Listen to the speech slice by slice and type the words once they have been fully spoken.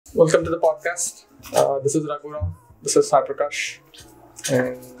Welcome to the podcast. This is Raghuram. This is Sai Prakash.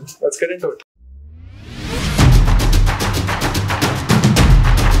 And let's get into it.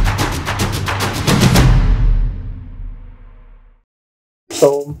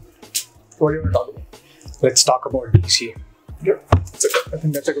 So, what do you want to talk about? Let's talk about DC. Yeah, I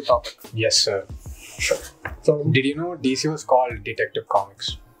think that's a good topic. Yes, sir. Sure. So, Did you know DC was called Detective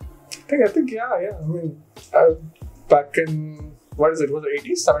Comics? I think, yeah. I mean, back in, what is it? Was it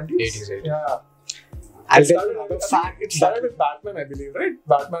 80s, 70s? 80s. Yeah. I'll It tell started, you another I think fact. it started with Batman, I believe, right?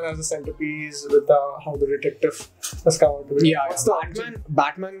 Batman as a centerpiece with how the detective has come out to be. Yeah, What's the origin?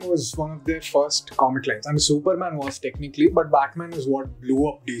 Batman was one of their first comic lines. And Superman was technically, but Batman is what blew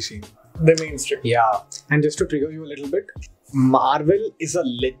up DC. The mainstream. Yeah. And just to trigger you a little bit, Marvel is a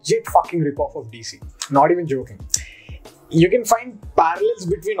legit fucking ripoff of DC. Not even joking. You can find parallels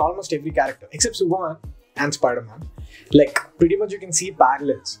between almost every character, except Superman and Spider-Man. Like, pretty much you can see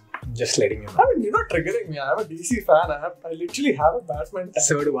parallels. Just letting you know. I mean, you're not triggering me. I'm a DC fan. I literally have a Batman tattoo.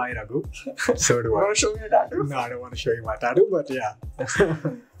 So do I, Raghu. So do You I. want to show me a tattoo? No, I don't want to show you my tattoo, but yeah.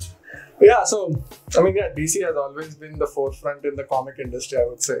 Yeah, so, I mean, DC has always been the forefront in the comic industry, I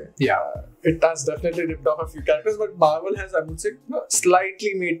would say. Yeah. It has definitely ripped off a few characters, but Marvel has, I would say,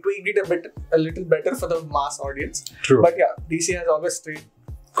 slightly tweaked it a little better for the mass audience. True. But yeah, DC has always stayed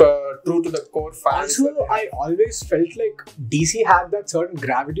true to the core fans. Also, I always felt like DC had that certain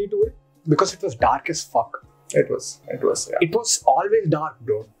gravity to it because it was dark as fuck. It was, yeah. It was always dark,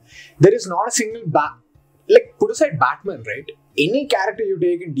 bro. There is not a single like, put aside Batman, right? Any character you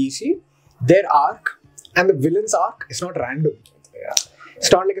take in DC, their arc and the villain's arc is not random. Yeah.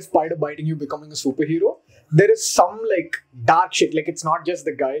 It's not like a spider biting you becoming a superhero. There is some like dark shit. Like, it's not just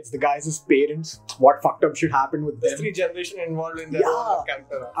the guy, it's the guy's parents. What fucked up shit happened with There's them. 3 generations involved in their own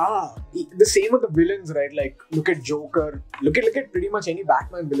character. The same with the villains, right? Like, look at Joker. Look at pretty much any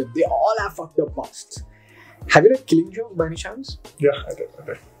Batman villain. They all have fucked up pasts. Have you read Killing Joke by any chance? Yeah, I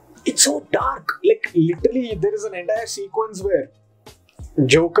did. It's so dark. Like, literally, there is an entire sequence where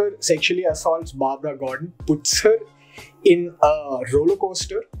Joker sexually assaults Barbara Gordon, puts her in a roller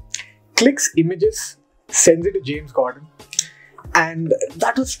coaster, clicks images, sends it to James Gordon. And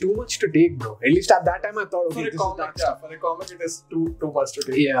that was too much to take, bro. At least at that time, I thought, okay, For a comic, it is too much to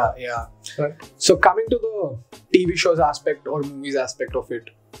take. Yeah. Right. So, coming to the TV shows aspect or movies aspect of it.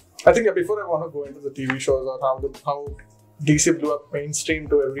 I think before I want to go into the TV shows or how DC blew up mainstream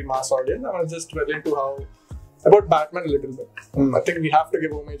to every mass audience, I want to just dwell into about Batman a little bit. I think we have to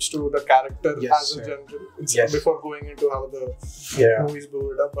give homage to the character as a general. Before going into how the movies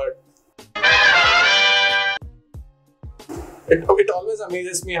blew it up, but it always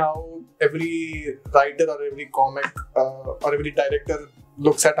amazes me how every writer or every comic or every director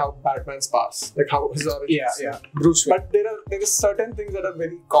looks at how Batman's past, like how his origins. Yeah. Bruce Wayne. But there is certain things that are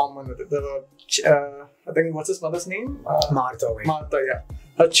very common with it. I think, what's his mother's name? Martha Wayne. Martha, yeah.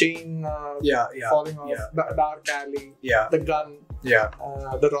 Her chain falling off, the dark alley, the gun,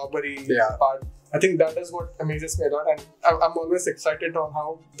 the robbery part. I think that is what amazes me a lot, and I'm always excited on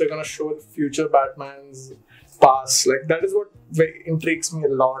how they're gonna show the future Batman's past. Like, that is what intrigues me a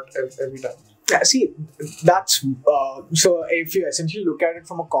lot every time. Yeah, see, that's so if you essentially look at it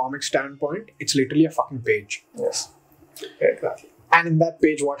from a comic standpoint, it's literally a fucking page. Yes, exactly. And in that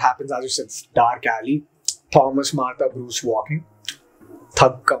page, what happens, as you said, it's dark alley, Thomas, Martha, Bruce walking,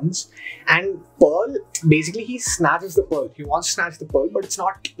 thug comes, and Pearl, basically he snatches the pearl. He wants to snatch the pearl, but it's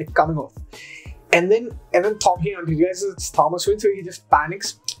not like coming off. And then Tom, he realizes it's Thomas Wayne, so he just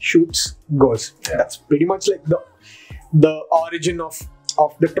panics, shoots, goes. Yeah. That's pretty much like the origin of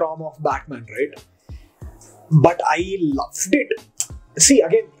the trauma of Batman, right? But I loved it. See,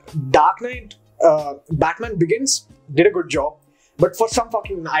 again, Dark Knight, Batman Begins did a good job, but for some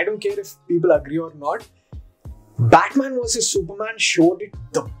fucking, I don't care if people agree or not, Batman vs Superman showed it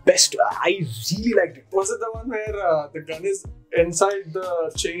the best. I really liked it. Was it the one where the gun is inside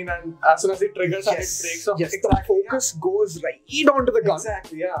the chain and as soon as it triggers and it breaks off? Yes, the focus goes right onto the gun.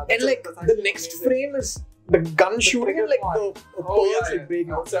 Exactly, yeah. And like the next frame is the gun shooting and like the pearls like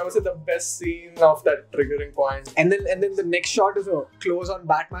breaking out. I would say the best scene of that triggering point. And then the next shot is a close on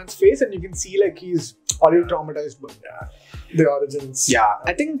Batman's face and you can see like he's already traumatized by the origins. Yeah,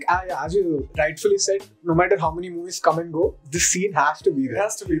 I think as you rightfully said, no matter how many movies come and go, this scene has to be there. It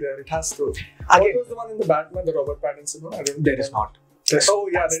has to be there. It has to. Again, what was the one in the Batman, the Robert Pattinson one? There is not. They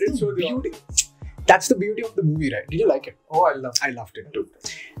didn't show the beauty. That's the beauty of the movie, right? Did you like it? Oh, I loved it too.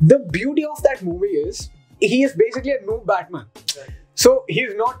 The beauty of that movie is he is basically a new Batman. Right. So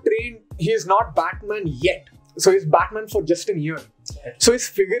he's not trained, he is not Batman yet. So he's Batman for just a year. Right. So he's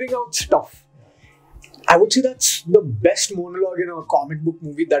figuring out stuff. I would say that's the best monologue in a comic book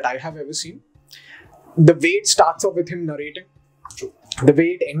movie that I have ever seen. The way it starts off with him narrating, the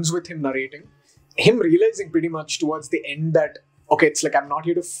way it ends with him narrating, him realizing pretty much towards the end that, okay, it's like I'm not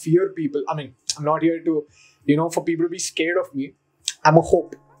here to fear people. I mean, I'm not here to, for people to be scared of me. I'm a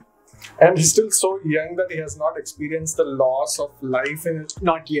hope. And he's still so young that he has not experienced the loss of life in it.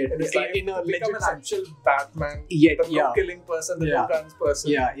 Not yet. In a become an actual Batman. The no-killing person, the no-guns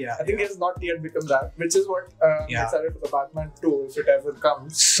person. I think he has not yet become that, which is what I'm excited for the Batman 2, if it ever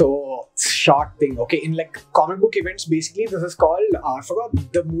comes. So, short thing. Okay, in like comic book events, basically, this is called, I forgot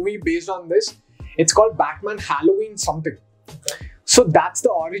the movie based on this. It's called Batman Halloween something. Okay. So, that's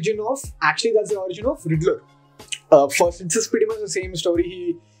the origin of Riddler. First, it's just pretty much the same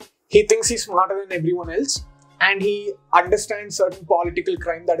story. He thinks he's smarter than everyone else, and he understands certain political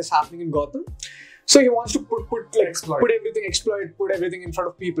crime that is happening in Gotham. So he wants to put everything in front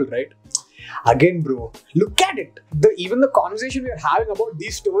of people, right? Again, bro, look at it. Even the conversation we are having about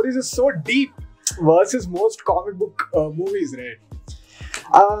these stories is so deep versus most comic book movies, right?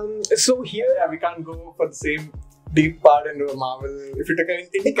 So here we can't go for the same deep part into a Marvel. If you take an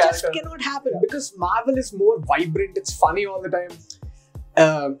indie character, just cannot happen because Marvel is more vibrant. It's funny all the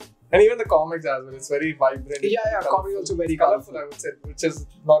time. And even the comics as well, it's very vibrant. Comics also very colorful, I would say, which is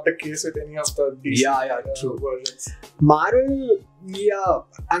not the case with any of the DC versions. Marvel,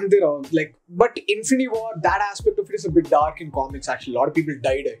 and they're all but Infinity War, that aspect of it is a bit dark in comics actually. A lot of people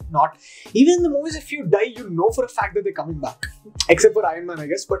died. Not even in the movies, if you die, you know for a fact that they're coming back. Except for Iron Man, I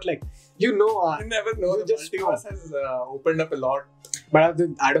guess, but you never know. The multiverse has opened up a lot. But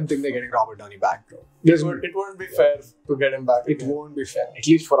I don't think they're getting Robert Downey back, bro. It won't be fair to get him back. It won't be fair. At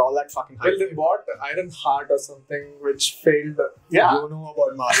least for all that fucking hype. Well, they bought Iron Heart or something which failed. Yeah. You know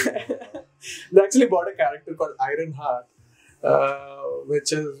about Marvel. They actually bought a character called Iron Heart,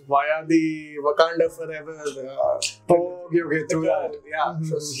 which is via the Wakanda Forever. Okay, through that. Yeah.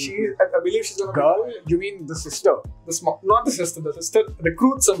 So I believe she's a girl. You mean the sister? Not the sister. The sister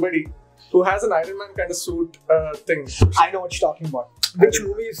recruits somebody who has an Iron Man kind of suit thing. I know what you're talking about. Which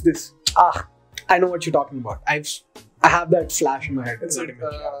movie is this? I know what you're talking about. I have that flash in my head. So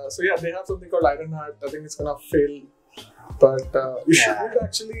they have something called Iron Heart. I think it's gonna fail. But you should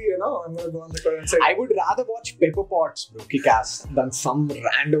actually, I'm gonna go on the call and say I would rather watch Pepper Potts, bro, kick-ass, than some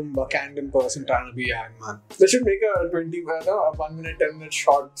random Wakandan person trying to be Iron Man. They should make a 1 minute, 10 minute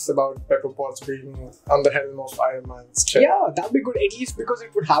shots about Pepper Potts being on the helm of Iron Man's chair. Yeah, that'd be good, at least because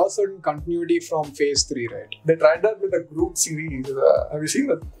it would have a certain continuity from Phase 3, right? They tried that with the Groot series. Have you seen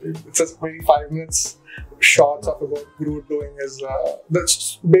that? It's just maybe 5 minutes shots of about Groot doing his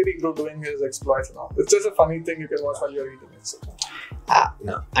baby Groot doing his exploits and all. It's just a funny thing you can watch while you're eating it. So.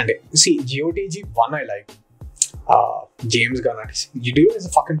 No. And see, GOTG 1 I like. James Gunn. You do as a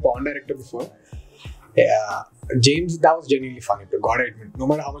fucking porn director before. Yeah, James, that was genuinely funny. But gotta admit, no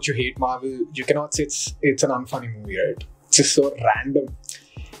matter how much you hate Marvel, you cannot say it's an unfunny movie, right? It's just so random.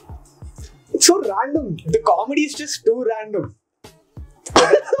 It's so random. The comedy is just too random.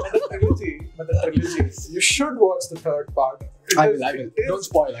 But the trilogy, you should watch the third part. I will. Don't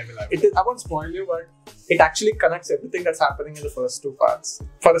spoil. I will. I won't spoil you, but it actually connects everything that's happening in the first two parts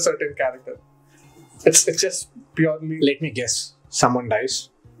for a certain character. It's just purely. Let me guess. Someone dies,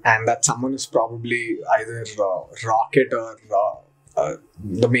 and that someone is probably either Rocket or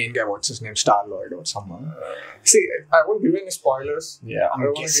the main guy. What's his name? Star-Lord or someone. See, I won't give any spoilers. Yeah,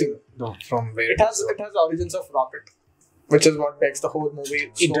 I'm guessing from where it has origins of Rocket, which is what makes the whole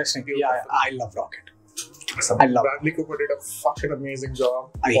movie interesting. So beautiful. Yeah, I love Rocket. I love Bradley Cooper did a fucking amazing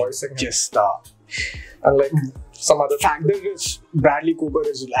job voicing him. Just and some other fact that is Bradley Cooper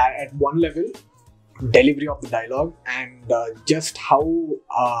is at one level delivery of the dialogue and just how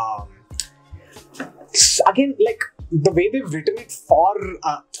again the way they've written it for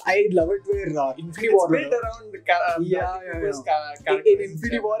I love it where Infinity War built around character. In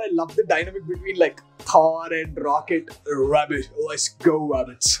Infinity War I love the dynamic between Thor and Rocket. Rabbit, let's go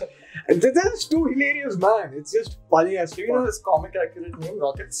rabbits. And that's too hilarious, man. It's just funny as do you know his comic accurate name,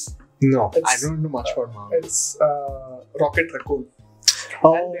 Rockets? No, I don't know much about Marvel. It's Rocket Raccoon.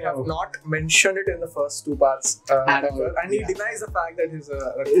 Oh. And they have not mentioned it in the first two parts. And he denies the fact that he's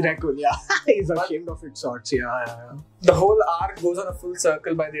a raccoon. Yeah, he's ashamed of its sorts. Yeah. The whole arc goes on a full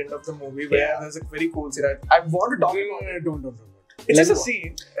circle by the end of the movie where there's a very cool scene. I want to talk about it. Don't. It's just a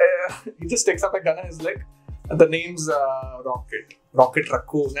scene. He just takes up a gun and is like, the name's Rocket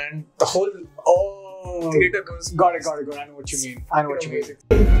Raccoon, and the whole theater goes. Got it. I know what you mean.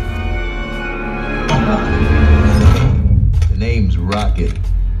 The name's Rocket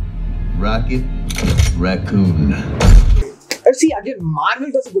Raccoon. See, again,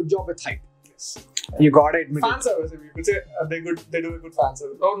 Marvel does a good job with hype. Yes. You gotta admit fan service. If you could say they do a good fan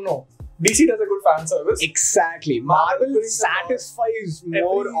service. Oh no, DC does a good fan service. Exactly. Marvel satisfies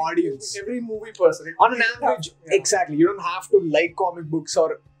more audience. Every movie person. On an average, exactly. You don't have to like comic books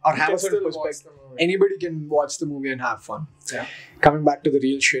or have a certain perspective. Anybody can watch the movie and have fun. Yeah. Coming back to the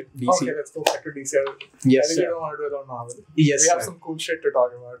real shit, DC. Okay, let's go back to DC. Yes, I really don't want to do it on Marvel. Yes, we have some cool shit to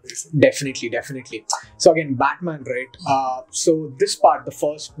talk about DC. Definitely. So again, Batman, right? So this part,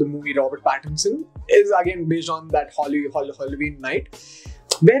 the movie Robert Pattinson, is again based on that Halloween night,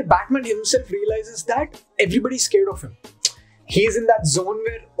 where Batman himself realizes that everybody's scared of him. He's in that zone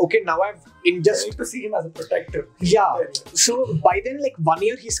where, okay, now I need to see him as a protector. Yeah. So by then, like 1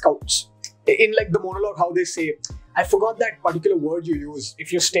 year, he scouts. In like the monologue, how they say, I forgot that particular word you use.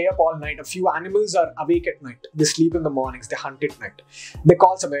 If you stay up all night, a few animals are awake at night. They sleep in the mornings. They hunt at night. They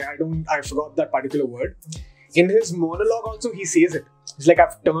call somebody. I forgot that particular word. In his monologue also, he says it. It's like,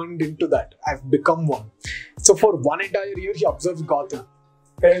 I've turned into that. I've become one. So for one entire year, he observes Gotham.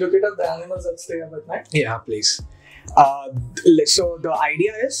 Can you look it up, the animals that stay up at night? Yeah, please. So the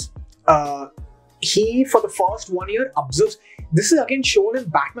idea is, he for the first 1 year observes. This is again shown in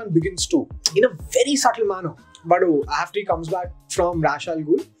Batman Begins too, in a very subtle manner. But after he comes back from Ra's al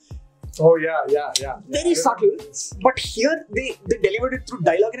Ghul, oh yeah. Very subtle. But here they delivered it through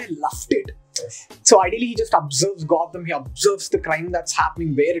dialogue, and I loved it. Yes. So ideally, he just observes Gotham. He observes the crime that's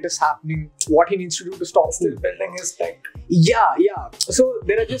happening, where it is happening, what he needs to do to stop it. Still building his tech. Yeah. So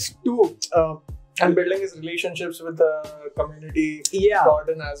there are just two. And building his relationships with the community. Yeah.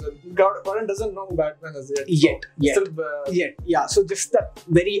 Gordon as well. Gordon doesn't know who Batman is yet. Yet. Yeah. So just that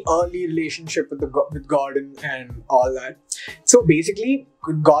very early relationship with Gordon and all that. So basically,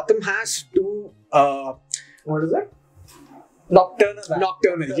 Gotham has two. What is it? Nocturnal.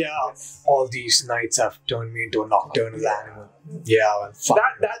 Yeah. Yes. All these nights have turned me into a nocturnal animal. Yeah. Man.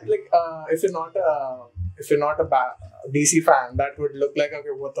 That like if you're not a DC fan, that would look like, okay,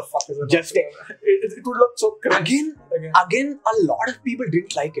 what the fuck is it? Just it would look so cringe. Again, a lot of people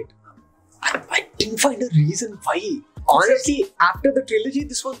didn't like it. I didn't find a reason why. Honestly, after the trilogy,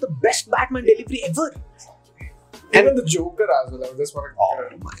 this was the best Batman delivery ever. Even the Joker as well. I was just wondering. Oh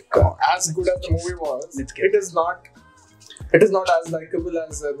my god! As good as the movie was, it is not as likable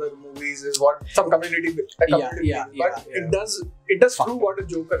as other movies. Is what some community. It does prove what a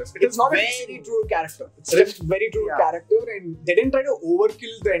Joker is. It is not a very true character. It's just very true character, and they didn't try to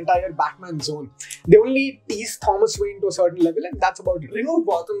overkill the entire Batman zone. They only tease Thomas Wayne to a certain level, and that's about it. Remove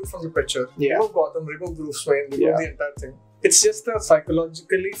Gotham from the picture. Yeah. Remove Gotham. Remove Bruce Wayne. Remove the entire thing. It's just a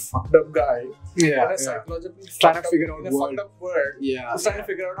psychologically fucked up guy. Yeah. Psychologically trying to figure out fucked up world. Yeah. Who's trying to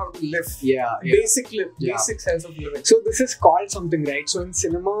figure out how to live. Yeah. Basic sense of living. So this is called something, right? So in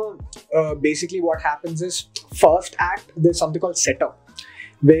cinema, basically what happens is, first act, there's something called setup,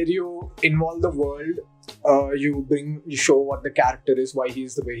 where you involve the world, you show what the character is, why he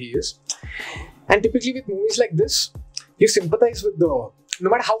is the way he is. And typically with movies like this, you sympathize with no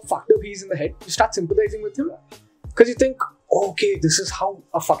matter how fucked up he is in the head, you start sympathizing with him. Because you think, okay, this is how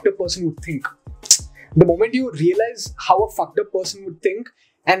a fucked up person would think. The moment you realize how a fucked up person would think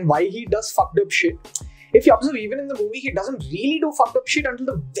and why he does fucked up shit, if you observe, even in the movie, he doesn't really do fucked up shit until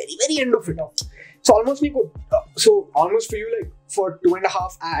the very, very end of it. So almost like, almost for you, like for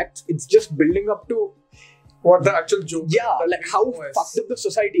 2.5 acts, it's just building up to what the actual joke. Yeah, like how fucked up the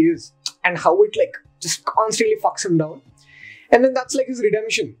society is and how it like just constantly fucks him down. And then that's like his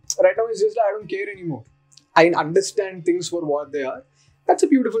redemption. Right now, he's just like, I don't care anymore. I understand things for what they are. That's a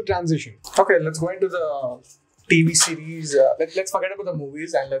beautiful transition. Okay, let's go into the TV series. Let's forget about the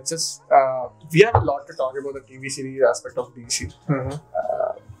movies and let's just... we have a lot to talk about the TV series aspect of DC.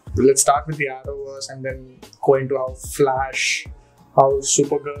 Mm-hmm. Let's start with the Arrowverse and then go into how Flash, how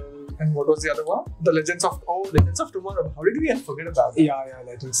Supergirl, and what was the other one? The Legends of Tomorrow. How did we forget about that? Yeah,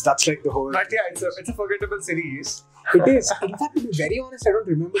 Legends. That's like the whole... But yeah, it's a forgettable series. It is. In fact, to be very honest, I don't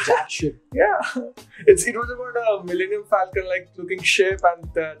remember jack shit. Yeah. It was about a Millennium Falcon like looking ship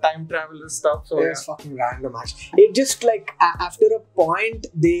and time travel and stuff. So it's fucking random actually. It just like after a point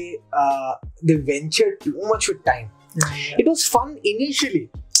they ventured too much with time. Yeah. It was fun initially.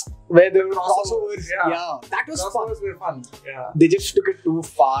 Where there were crossovers. Yeah. That was fun. Crossovers were fun. Yeah. They just took it too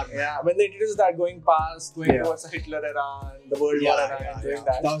far. Yeah. When they introduced that going towards the Hitler era and the World War era and doing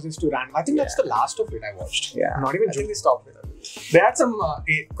that. That was just too random. I think that's the last of it I watched. Yeah. Not even I think they stopped it. They had some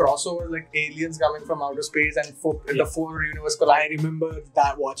crossovers like aliens coming from outer space and the four universe collide. I remember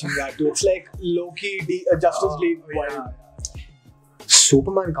watching that too. It's like Loki, Justice League.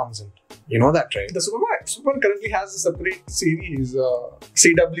 Superman comes in. You know that, right? The Superman currently has a separate series,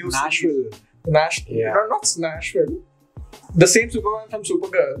 CW Nashville. Nashville. Yeah. No, not Nashville. The same Superman from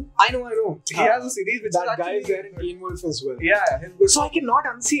Supergirl. I know. He has a series which that guy is there in Teen Wolf as well. Yeah, he's good. So I cannot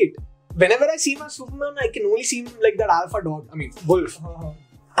unsee it. Whenever I see him as Superman, I can only see him like that alpha dog. I mean, wolf.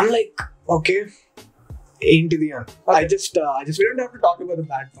 I'm like, okay, ain't the end. Okay. I just. We don't have to talk about the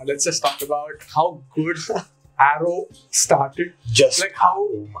bad part. Let's just talk about how good Arrow started. Just like how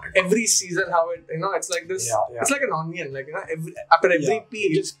every season, how it, it's like this. Yeah. It's like an onion. Like after every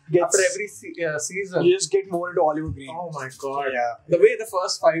piece, after every season, you just get more into Oliver Green. Oh my god! Yeah. The way the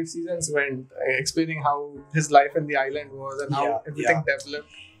first 5 seasons went, explaining how his life in the island was and how everything developed.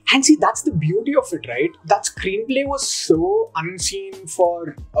 And see, that's the beauty of it, right? That screenplay was so unseen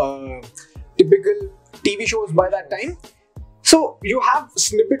for typical TV shows by that time. So you have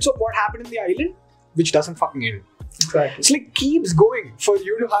snippets of what happened in the island, which doesn't fucking end. Exactly. It's like keeps going for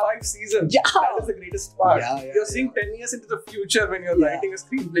you to have 5 seasons. Yeah. That is the greatest part. You're seeing 10 years into the future when you're writing a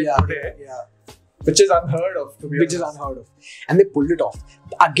screenplay today. Which is unheard of, to be honest. Which is unheard of. And they pulled it off.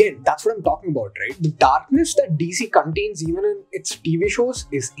 Again, that's what I'm talking about, right? The darkness that DC contains even in its TV shows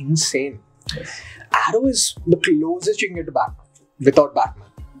is insane. Yes. Arrow is the closest you can get to Batman without Batman.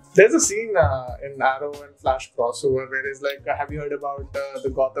 There's a scene in Arrow and Flash crossover where it's like, have you heard about the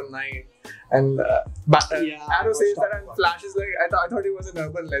Gotham Knight? And Arrow says that, and Flash is like, I thought he was an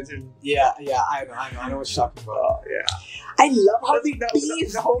urban legend. Yeah, I know what you're talking about. I love how they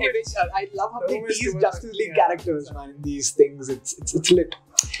tease. I love how they tease Justice League characters, man. In these things, it's lit.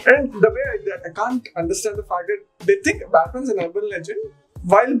 And the way I can't understand the fact that they think Batman's an urban legend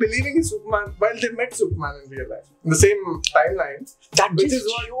while believing in Superman, while they met Superman in real life, in the same timeline.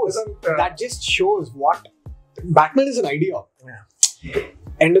 That just shows what Batman is an idea. Yeah.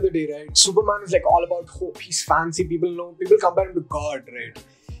 End of the day, right? Superman is like all about hope. He's fancy. People compare him to God, right?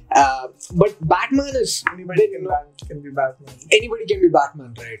 But Batman is anybody can be Batman. Anybody can be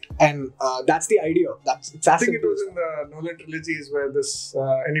Batman, right? And that's the idea. I think it was in the Nolen trilogies where this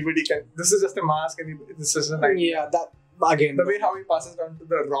anybody can. This is just a mask. This is an idea. Yeah, that again. The way how he passes on to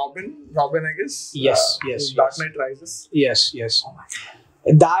the Robin, I guess. Yes. Dark Knight Rises. Yes. Oh my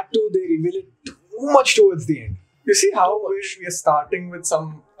God. That too, they reveal it too much towards the end. You see how we are starting with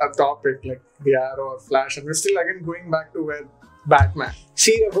a topic like the Arrow or Flash, and we're still again going back to where Batman.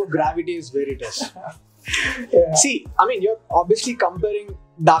 See, gravity is where it is. See, I mean, you're obviously comparing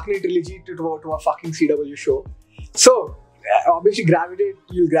Dark Knight trilogy to a fucking CW show. So, obviously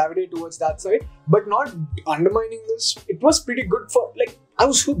you'll gravitate towards that side, but not undermining this. It was pretty good for, I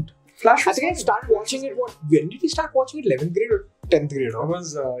was hooked. Flash. I think I started watching it, when did you start watching it? 11th grade or 10th grade? It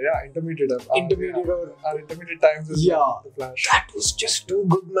was, intermediate. Intermediate times is the Flash. That was just too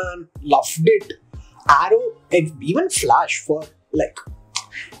good, man. Loved it. Arrow, even Flash for,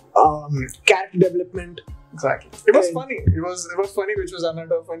 character development. Exactly. It was funny. It was funny, which was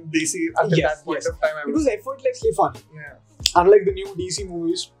unheard of in DC until that point of time. It was effortlessly fun. Yeah. Unlike the new DC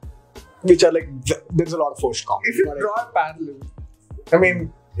movies, which are there's a lot of forced comedy. If you draw a parallel, I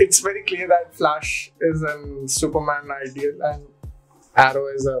mean, it's very clear that Flash is a Superman ideal and Arrow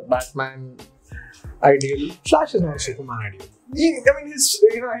is a Batman ideal. Flash is not a Superman ideal. He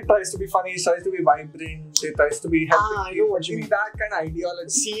tries to be funny, he tries to be vibrant, he tries to be helping. I know what you mean. That kind of ideology.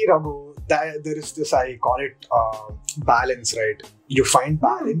 See, Raghu, there is this, I call it balance, right? You find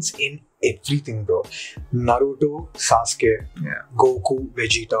balance in everything, bro. Naruto, Sasuke, Goku,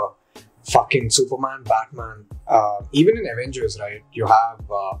 Vegeta, fucking Superman, Batman. Even in Avengers, right? You have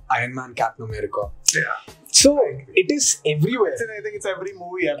Iron Man, Captain America. Yeah. So, it is everywhere. I think it's every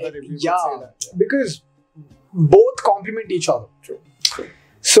movie ever. Because both complement each other. True.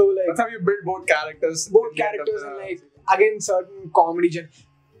 So that's how you build both characters. And again, certain comedy.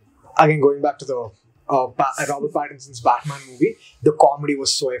 Again, going back to the Robert Pattinson's Batman movie, the comedy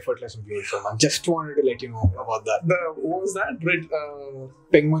was so effortless and beautiful. I just wanted to let you know about that. What was that?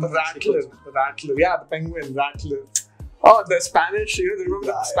 Penguin. The Rattler. Yeah, the Penguin Rattler. Oh, the Spanish, remember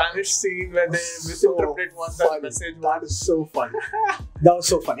the Spanish scene where they misinterpret one message? That is so fun. That was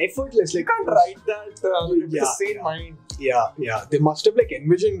so fun. Effortless. You can't write that with the same mind. Yeah. They must have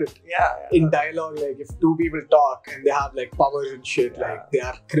envisioned it. In dialogue, if two people talk and they have powers and shit, they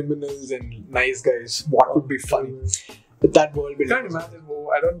are criminals and nice guys. What would be funny? But that world building. I can't imagine.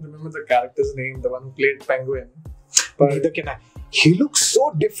 I don't remember the character's name, the one who played Penguin. But neither can I. He looks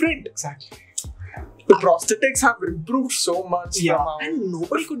so different. Exactly. The prosthetics have improved so much. And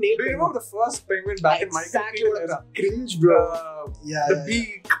nobody could nail it. Do you remember the first Penguin back in Michael Keaton era? Cringe, bro. The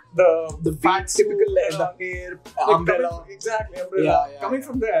beak, the fat typical hair, umbrella. Umbrella. Coming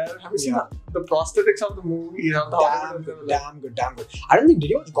from there, have you seen the prosthetics of the movie? Damn good. I don't think, did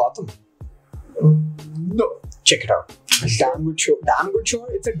you watch Gotham? No. Check it out. Damn good show. Damn good show.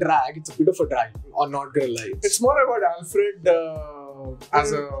 It's a drag. It's a bit of a drag. Or not gonna lie. It's more about Alfred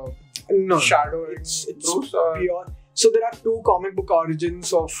as a shadow. It's Bruce, pure. So there are two comic book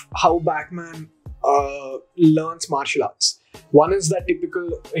origins of how Batman learns martial arts. One is that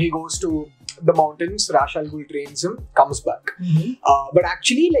typical, he goes to the mountains, Ra's al Ghul trains him, comes back. But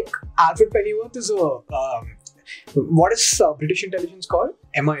actually, like, Alfred Pennyworth is a what is British intelligence called?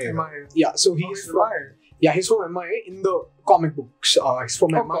 MIA. Yeah, so he's from he's from MIA in the comic books. He's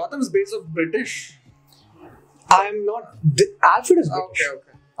from MIA. Gotham's base of British. I'm not. Alfred is British.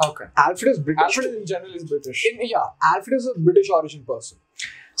 Okay. Alfred is British. Alfred in general is British. Alfred is a British origin person.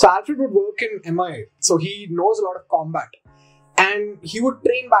 So Alfred would work in MIA. So he knows a lot of combat. And he would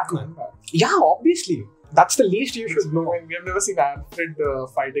train Batman. Yeah, obviously. That's the least you should know. We have never seen Alfred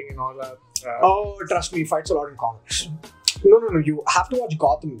fighting in all that. Oh, trust me, he fights a lot in comics. No. You have to watch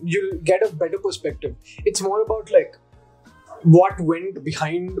Gotham. You'll get a better perspective. It's more about like what went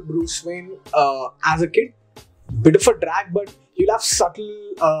behind Bruce Wayne as a kid. Bit of a drag, but you'll have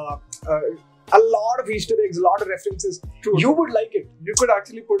subtle, a lot of Easter eggs, a lot of references. True. You would like it. You could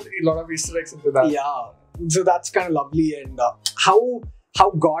actually put a lot of Easter eggs into that. Yeah. So that's kind of lovely. And how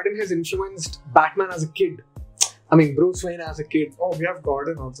Gordon has influenced Batman as a kid. I mean, Bruce Wayne as a kid. Oh, we have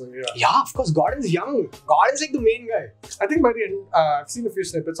Gordon also, Yeah, of course. Gordon's young. Gordon's like the main guy. I think by the end, I've seen a few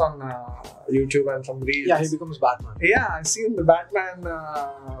snippets on YouTube and some reels. Yeah, he becomes Batman. Yeah, I've seen the Batman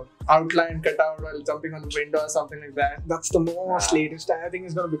outline cut out while jumping on the window or something like that. That's the most latest. I think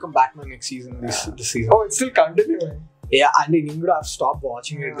he's going to become Batman next season. This season. Oh, it's still continuing. Yeah, and in England, I've stopped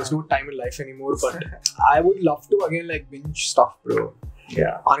watching it. There's no time in life anymore. But I would love to again like binge stuff, bro.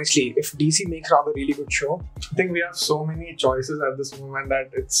 Yeah. Honestly, if DC makes out a really good show, I think we have so many choices at this moment that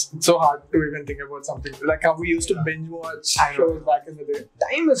it's so hard to even think about something like how we used to binge watch shows back in the day.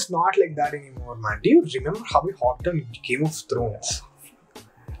 Time is not like that anymore, man. Do you remember how we hopped on Game of Thrones?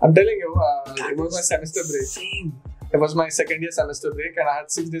 I'm telling you, it was my semester break. Same. It was my second year semester break and I had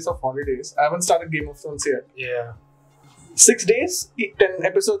 6 days of holidays. I haven't started Game of Thrones yet. Yeah. 6 days, 10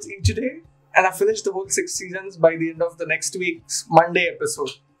 episodes each day. And I finished the whole 6 seasons by the end of the next week's Monday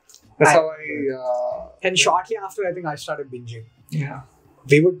episode. That's how I... and shortly after, I think I started binging. Yeah.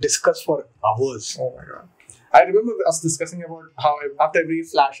 We would discuss for hours. Oh my god. I remember us discussing about how after every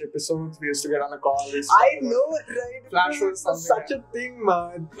Flash episode, we used to get on a call. I know it, right? Flash was such a thing,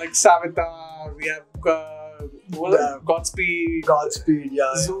 man. Like Savitar, we have Godspeed,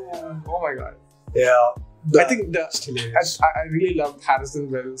 yeah. Zoom. Oh my god. Yeah. I think I really loved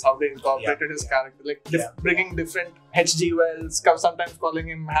Harrison Wells, how they incorporated his character, like bringing different H.G. Wells, sometimes calling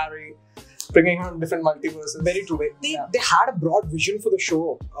him Harry, bringing him different multiverses. Very true. They had a broad vision for the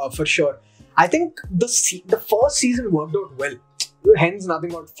show, for sure. I think the first season worked out well. Hence, nothing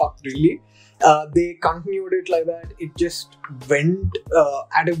got fucked really. They continued it like that. It just went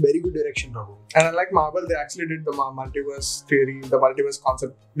at a very good direction now. And unlike Marvel, they actually did the multiverse theory, the multiverse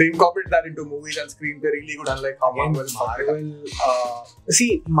concept. They incorporated that into movies and screen. They're really good, unlike how Marvel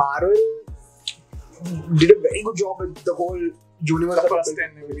did a very good job with the whole universe. The first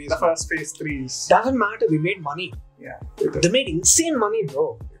 10 movies, the first phase 3s. Doesn't matter. They made money. Yeah, they made insane money,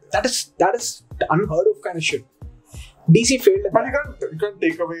 bro. That is unheard of kind of shit. DC failed at that. But you can't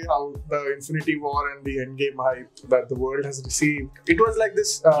take away how the Infinity War and the Endgame hype that the world has received. It was like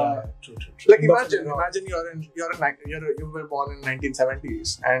this. True. Like imagine you were born in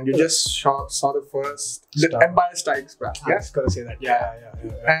 1970s and you just saw the first Empire Strikes Back. I was gonna say that. Yeah.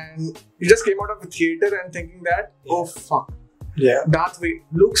 And you just came out of the theater and thinking that, oh fuck. Yeah.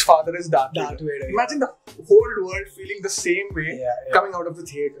 Luke's father is Darth Vader. Imagine the whole world feeling the same way coming out of the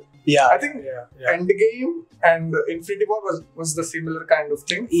theater. Yeah. I think Endgame and Infinity War was the similar kind of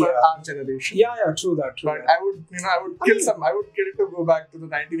thing for our generation. Yeah, true that. But I would kill to go back to the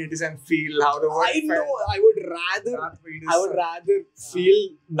 1980s and feel how the world felt. I would rather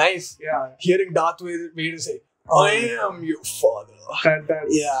feel nice hearing Darth Vader say, I am your father.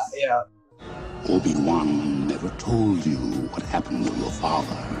 Yeah. Obi-Wan never told you what happened to your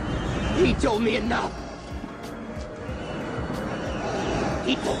father. He told me enough.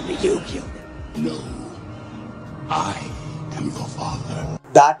 He told me you killed him. No. I am your father.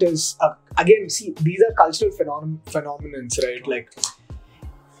 That is, again, see, these are cultural phenomenons, right? Like,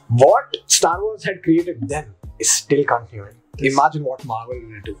 what Star Wars had created then is still continuing. Imagine what Marvel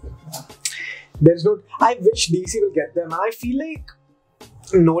will do. I wish DC will get them, and I feel like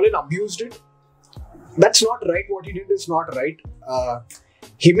Nolan abused it. That's not right. What he did is not right.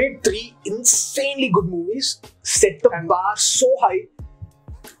 He made 3 insanely good movies, set the bar so high.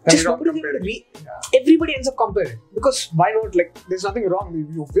 Just everybody ends up comparing. Because why not? Like, there's nothing wrong.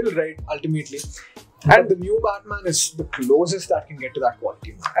 You will, right? Ultimately. And the new Batman is the closest that can get to that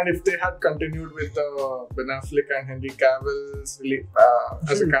quality. And if they had continued with Ben Affleck and Henry Cavill's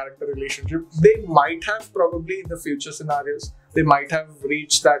as a character relationship, they might have probably in the future scenarios, they might have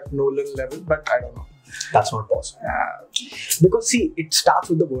reached that Nolan level, but I don't know. That's not possible. Because see, it starts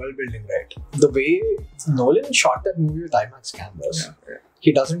with the world building, right? The way Nolan shot that movie with IMAX cameras,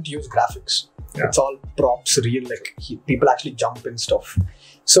 he doesn't use graphics. Yeah. It's all props, real, like people actually jump and stuff.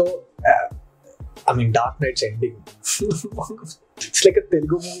 So, I mean, Dark Knight's ending. It's like a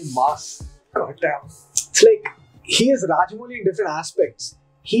Telugu movie mass. God damn. It's like he is Rajamouli in different aspects.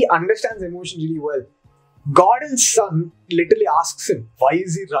 He understands emotion really well. Gordon's son literally asks him, why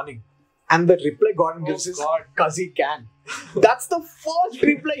is he running? And the reply Gordon gives is, because he can. That's the first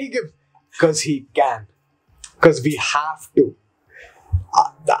reply he gives. Because he can. Because we have to.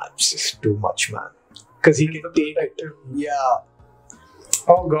 That's just too much, man. Because he can take it. Yeah.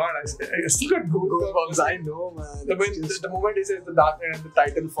 Oh God, I still got goosebumps. I know, man. The moment he says the Dark Knight and the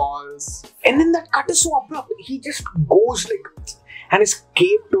title falls. And then that cut is so abrupt. He just goes like, and his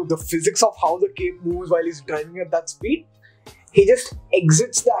cape too, the physics of how the cape moves while he's driving at that speed. He just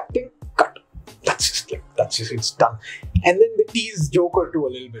exits the acting, cut. That's just, it's done. And then they tease Joker too a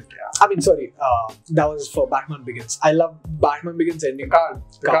little bit. Yeah. I mean, sorry, that was for Batman Begins. I love Batman Begins ending. The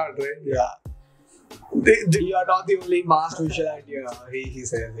card, right? Yeah. You are not the only masked vigilante. He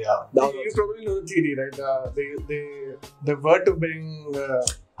says, yeah. You probably know the theory, right? They were to bring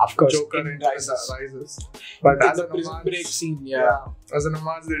of course, Joker into Rises. But as a prison break scene, as an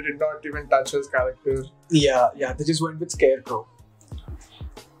homage, they did not even touch his character. Yeah, they just went with Scarecrow.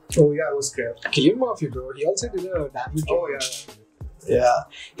 Oh yeah, I was scared. Cillian Murphy, bro. He also did a damn good job. Oh yeah.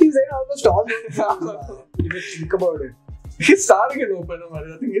 He's there almost all the if you think about it. He's starring in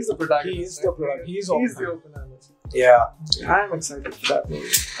Oppenheimer. I think he's the protagonist. He's the protagonist. He's the Oppenheimer. Yeah. I'm excited for that movie.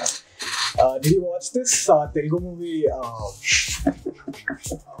 Did you watch this Telugu movie?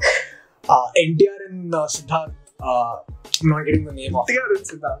 NTR and Siddharth. I'm not getting the name of it. NTR and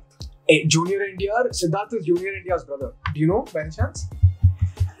Siddharth. Junior NTR. Siddharth is Junior NTR's brother. Do you know by any chance?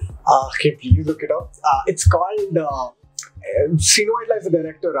 Okay, please look it up. It's called Sino White Life, the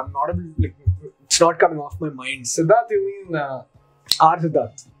director. I'm not able, like, it's not coming off my mind. Siddharth, you mean R.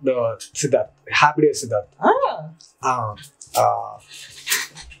 Siddharth, the Siddharth, Happy Days Siddharth.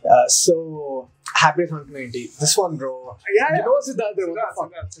 So Happy Days 190. This one, bro. Yeah. You know Siddharth?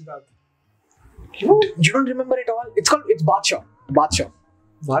 Siddharth. You don't remember it all? It's Badshah. Badshah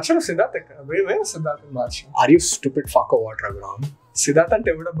of Siddharth. Where is Siddharth in Badshah? Are you stupid fuck or what, Raghuram? Siddharth and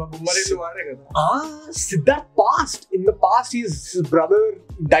Tevada Bummarillu vaade kada. Siddharth passed. In the past, his brother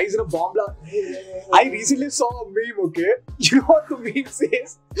dies in a bomb blast. I recently saw a meme, okay? You know what the meme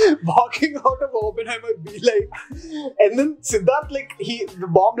says? Walking out of Oppenheimer be like. And then Siddharth, like, the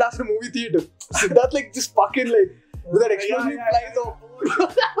bomb blast in a movie theater. Siddharth, like, just fucking, like, with that explosion flies off.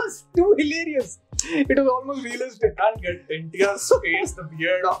 That was too hilarious. It was almost realistic. I can't get NTR's face, the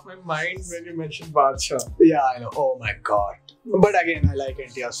beard off my mind when you mentioned Badshah. Yeah, I know. Oh my god. But again, I like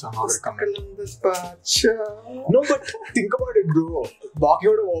NTR somehow. No, but think about it, bro. Walking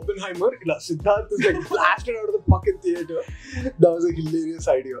out of Oppenheimer, Siddharth is like blasted out of the fucking theater. That was a hilarious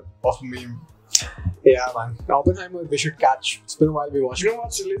idea of meme. Yeah, man. Oppenheimer, we should catch. It's been a while we watched. You know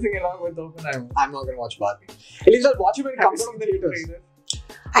what's releasing along with Oppenheimer? I'm not gonna watch Barbie. At least I'll watch it when it comes out of the theaters.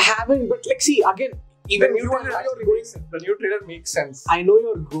 I haven't, but like, see, again, even the new trailer makes sense. I know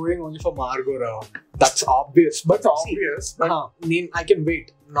you're going only for Margot Rao. That's obvious. But I can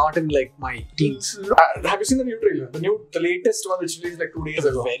wait. Not in like my teens. Have you seen the new trailer? The latest one which released like 2 days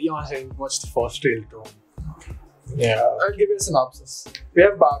ago. Very honest, I didn't watch the first trailer too. Yeah. I'll give you a synopsis. We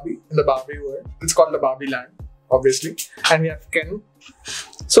have Barbie in the Barbie world. It's called the Barbie land, obviously. And we have Ken.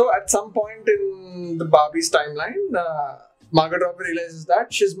 So at some point in the Barbie's timeline, Margot Robbie realizes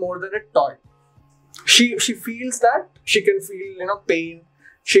that she's more than a toy. She feels that she can feel pain.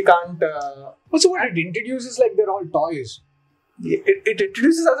 She can't. So what it introduces like they're all toys. It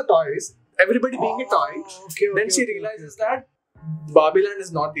introduces as a toys. Everybody being a toy. Then she realizes that Barbie Land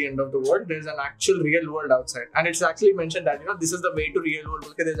is not the end of the world. There's an actual real world outside, and it's actually mentioned that this is the way to real world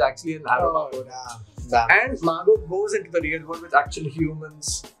because there's actually an arrow. And Margot goes into the real world with actual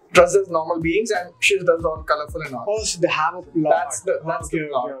humans, dressed as normal beings, and she does all colorful and all. Oh, so they have a plot. That's the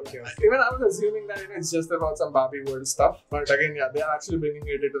plot. Okay. Even I was assuming that it's just about some Barbie world stuff, but again, they are actually bringing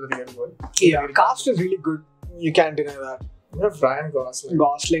it into the real world. Yeah, cast is really good. You can't deny that. You have Ryan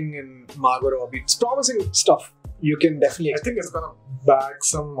Gosling and Margot Robbie. It's promising stuff. You can definitely expect. I think it's gonna bag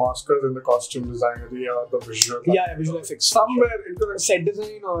some Oscars in the costume design area or the visual. Yeah, visual effects. Somewhere it could set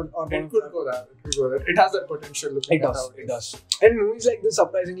design or it could go there. It has that potential. It does. And movies like this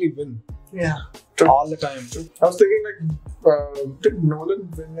surprisingly win. Yeah. All the time. I was thinking did Nolen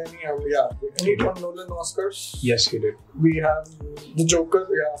win any? Any Nolen Oscars? Yes, he did. We have the Joker.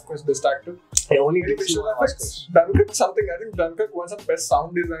 Yeah, of course, best actor. I only Any did visual Oscars. effects. Dunkirk something. I think Dunkirk won some best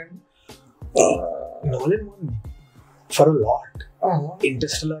sound design. Nolan won for a lot.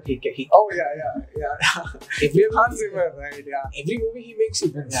 Interstellar, he Oh yeah. every Hans Zimmer, right? Yeah. Every movie he makes, he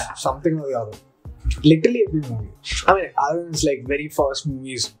wins something or the other. Literally every movie. I mean, other than his very first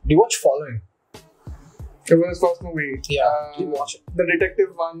movies. Do you watch Following? It was his first movie. Yeah. Did you watch it? The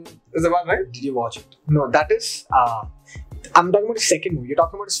detective one is the one, right? Did you watch it? No, that is. I'm talking about his second movie. You're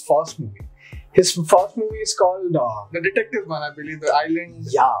talking about his first movie. His first movie is called. The detective one, I believe. The Island.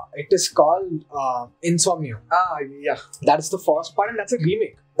 Yeah, it is called Insomnia. Yeah. That is the first part, and that's a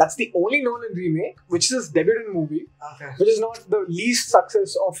remake. That's the only Nolan remake, which is his debut movie. Okay. Which is not the least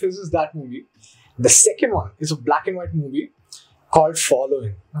success of his. Is that movie? The second one is a black and white movie called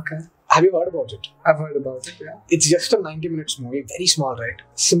Following. Okay. Have you heard about it? I've heard about it, yeah. It's just a 90 minutes movie. Very small, right?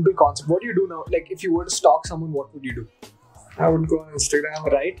 Simple concept. What do you do now? If you were to stalk someone, what would you do? I would go on Instagram,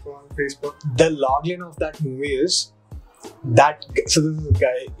 right? Go on Facebook. The logline of that movie is that. So this is a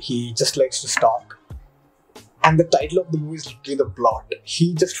guy, he just likes to stalk. And the title of the movie is literally the plot.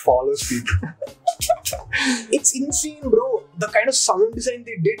 He just follows people. It's insane, bro. The kind of sound design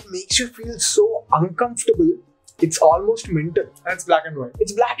they did makes you feel so uncomfortable. It's almost mental. And it's black and white.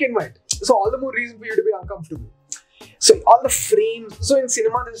 It's black and white. So all the more reason for you to be uncomfortable. So all the frames. So in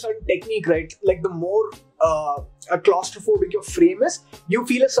cinema, there's a certain technique, right? The more claustrophobic your frame is, you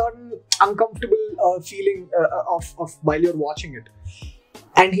feel a certain uncomfortable feeling of while you're watching it.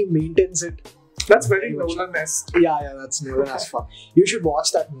 And he maintains it. That's very Nolan-esque. Yeah, that's Nolan-esque. You should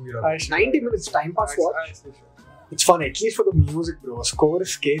watch that movie. 90 minutes time pass watch. It's fun, at least for the music, bro. Score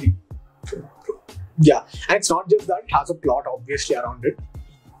is scary. Yeah, and it's not just that, it has a plot obviously around it.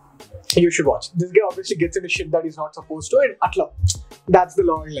 You should watch. This guy obviously gets into shit that he's not supposed to, and Atla. That's the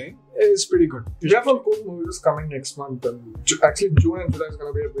long line. It's pretty good. We have some cool movies coming next month. Actually, June and July is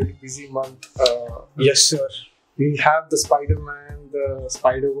going to be a very busy month. Yes, sir. We have the Spider-Man, the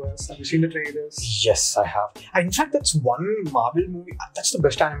Spider-Verse. Have you seen the trailers? Yes, I have. And in fact, that's one Marvel movie. That's the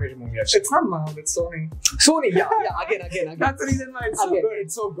best animated movie I've seen. It's not Marvel, it's Sony. Sony, yeah. Again. That's the reason why it's so good.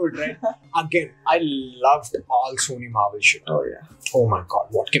 It's so good, right? Again, I loved all Sony Marvel shit. Oh, yeah. Oh my god,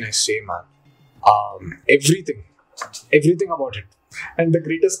 what can I say, man? Everything about it. And the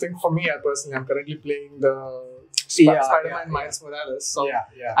greatest thing for me, I'm currently playing the Spider-Man Miles Morales. So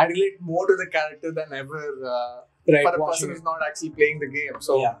I relate more to the character than ever for the person who's not actually playing the game.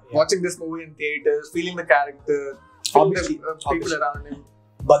 So watching this movie in theaters, feeling the character, feeling the people around him.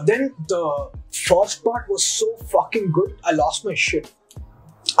 But then the first part was so fucking good, I lost my shit.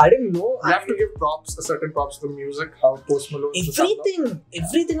 I didn't know. You have to give certain props to the music, how Post Malone.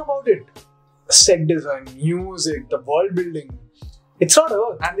 Everything about it. Set design, music, the world building. It's not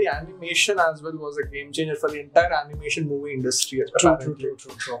Earth. And the animation as well was a game changer for the entire animation movie industry. True.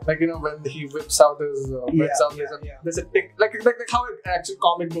 When he whips out his there's a tick, like how an actual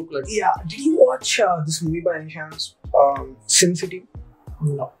comic book looks. Yeah. Did you watch this movie by any chance? Sin City?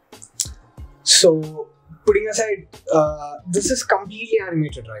 No. So, putting aside, this is completely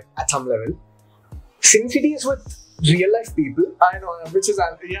animated, right? At some level. Sin City is with real life people. I know, which is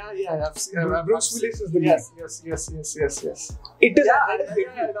I've seen. Bruce Willis is the yes. It is. I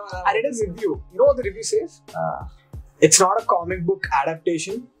read a review. You know what the review says? It's not a comic book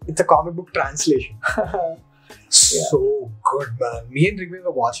adaptation. It's a comic book translation. So good, man. Me and Rigvin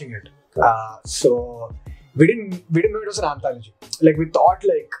were watching it. So we didn't know it was an anthology. We thought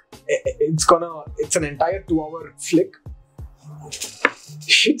it's an entire 2-hour flick.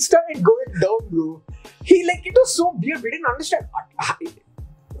 Shit started going down, bro. It was so weird. We didn't understand.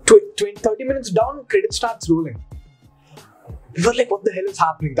 30 minutes down, credit starts rolling. We were like, what the hell is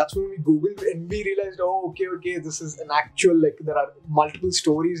happening? That's when we Googled and we realized, okay, this is an actual, there are multiple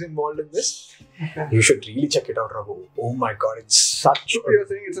stories involved in this. Okay. You should really check it out, Raghu. Oh my god, it's such So you're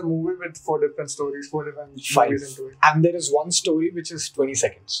saying it's a movie with 4 different stories, 4 different movies into it. And there is one story which is 20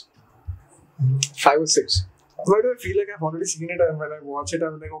 seconds. 5 or 6. Why do I feel like I've already seen it, and when I watch it,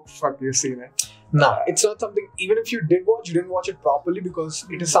 I'm like, oh fuck, you've seen it. No, it's not something, even if you did watch, you didn't watch it properly because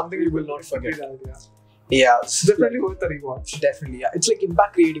it is something you will not forget. Yeah, it's definitely worth a rewatch. Definitely, yeah. It's like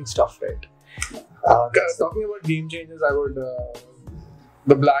impact creating stuff, right? Talking about game changers, I would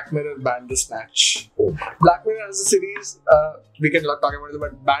the Black Mirror Bandersnatch. Oh, Black Mirror as a series, we can talk about it,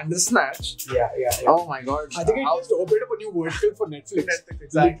 but Bandersnatch. Yeah. Oh my god! I think it just opened up a new vertical for Netflix.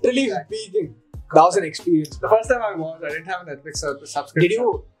 Exactly. Literally speaking. That was an experience. The first time I watched, I didn't have a Netflix subscription. Did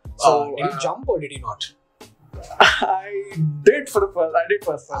you? Did you jump or did you not? I did for the first. I did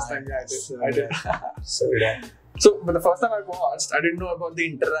first time. Yeah, I did. So, but the first time I watched, I didn't know about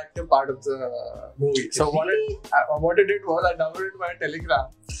the interactive part of the movie. So what I did was I downloaded it via Telegram.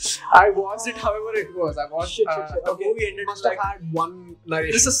 I watched it however it was. I watched the movie ended must like have had one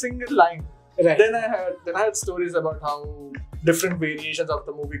narration. just a single line. Right. Then I had stories about how different variations of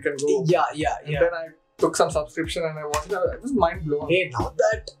the movie can go. Yeah. And then I took some subscription and I watched it. I was mind blown. Hey, now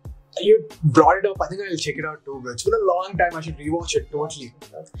that you brought it up, I think I'll check it out too, bro. It's been a long time. I should rewatch it totally.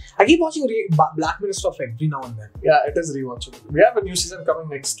 I keep watching Black Mirror stuff every now and then. Yeah, it is rewatchable. We have a new season coming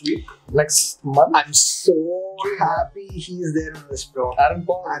next month. I'm so happy he's there in this, bro. Aaron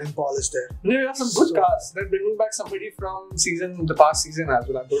Paul is there. They have some good cast. They're bringing back somebody from the past season as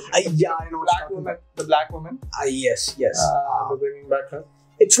well. Yeah, I know. The black woman. Yes. They're bringing back her.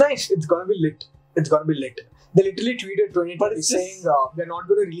 It's nice. It's gonna be lit. They literally tweeted 2020 saying they're not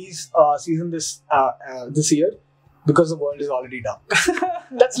going to release season this year because the world is already done.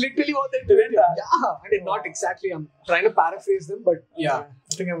 That's literally what they did. Yeah, I mean, not exactly. I'm trying to paraphrase them, but yeah.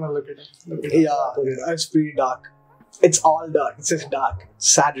 I think I'm gonna look at it. Yeah, it's pretty dark. It's all dark. It's just dark.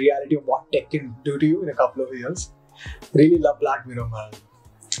 Sad reality of what tech can do to you in a couple of years. Really love Black Mirror, man.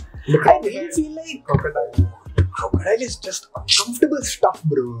 I really feel like Crocodile is just uncomfortable stuff,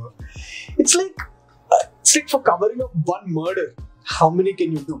 bro. It's like for covering up one murder, how many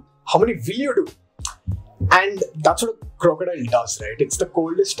can you do? How many will you do? And that's what a crocodile does, right? It's the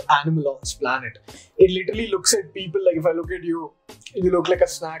coldest animal on this planet. It literally looks at people like, if I look at you, you look like a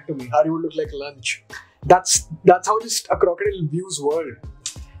snack to me. How you would look like lunch. That's how just a crocodile views world,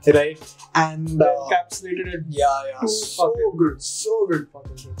 right? And encapsulated it. Yeah. So good. So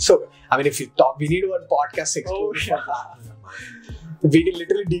I mean, if you talk, we need one podcast exclusive for that. We can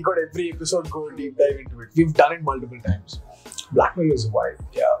literally decode every episode, go deep dive into it. We've done it multiple times. Black Mirror is wild.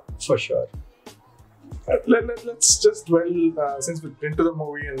 Yeah, for sure. Let's just dwell, since we're into the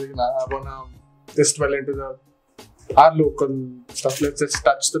movie, I wanna just dwell into our local stuff. Let's just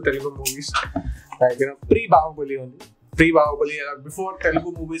touch the Telugu movies. Like, pre-Bahubali only. Pre-Bahubali, before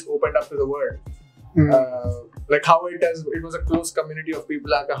Telugu movies opened up to the world. Like how it was a close community of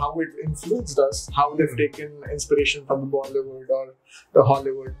people, like how it influenced us, how they've taken inspiration from the Bollywood or the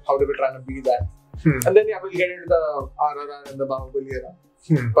Hollywood, how they were trying to be that. And then we'll get into the RRR and the Bahubali era.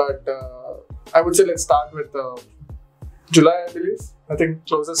 But I would say let's start with July, I believe. I think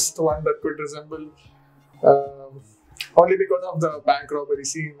closest one that could resemble, only because of the bank robbery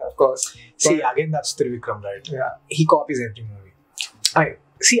scene, of course. See, again, that's Trivikram, right? Yeah. He copies every movie.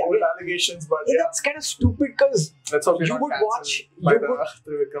 With allegations, but that's kind of stupid because you would watch.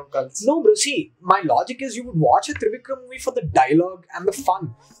 Trivikram cults. No, bro. See, my logic is you would watch a Trivikram movie for the dialogue and the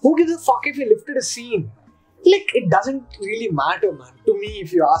fun. Who gives a fuck if you lifted a scene? Like, it doesn't really matter, man. To me,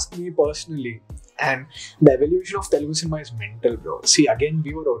 if you ask me personally. And the evolution of Telugu cinema is mental, bro. See, again,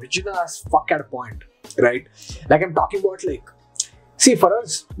 we were original as fuck at a point, right? Like, I'm talking about see, for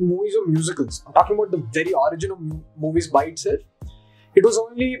us, movies are musicals. I'm talking about the very origin of movies by itself. It was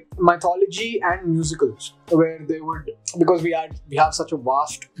only mythology and musicals where they would, because we have such a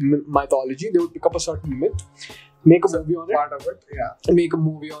vast mythology, they would pick up a certain myth, make a movie on it, part of it, make a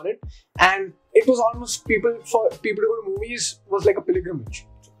movie on it, and it was almost people to go to movies was like a pilgrimage.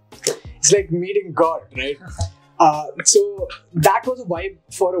 It's like meeting God, right? So that was a vibe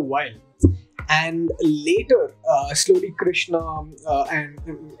for a while. And later, slowly Krishna and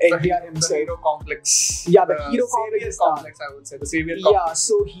NTR himself. The hero complex. Yeah, the hero complex, I would say. The savior complex. Yeah,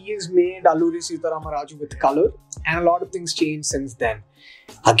 so he is made Alluri Sitaramaraju Raju with color, and a lot of things changed since then.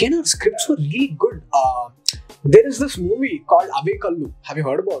 Again, our scripts were really good. There is this movie called Ave Kallu. Have you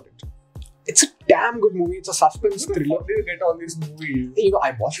heard about it? It's a damn good movie. It's a suspense thriller. How do you get all these movies?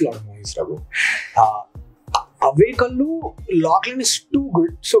 I watch a lot of movies, Raghu. Ave Kallu, Lachlan is too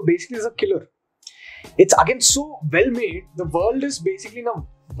good. So basically, he's a killer. It's again so well made. The world is basically in a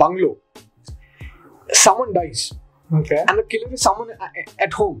bungalow. Someone dies, okay, and the killer is someone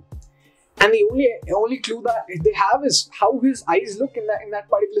at home. And the only clue that they have is how his eyes look in that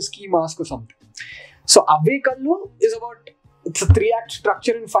particular ski mask or something. So Ave Kallu is it's a 3-act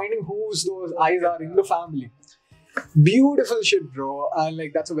structure in finding whose those eyes are in the family. Beautiful shit, bro. And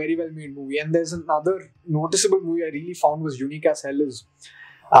that's a very well made movie. And there's another noticeable movie I really found was unique as hell is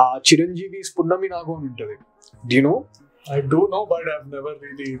Chiranjeevi's Punnami Nagam untadi. Do you know? I do know, but I've never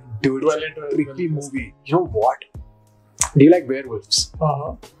really dwelled into a tricky movie. You know what? Do you like werewolves?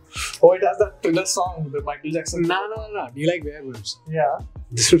 Oh, it has that thriller song, the Michael Jackson. No. Do you like werewolves? Yeah.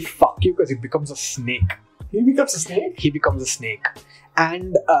 This will fuck you because it becomes a snake. He becomes a snake? He becomes a snake.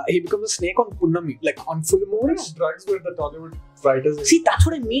 And he becomes a snake on Punnami, like on full moons. Drugs with the Tollywood writers. See, that's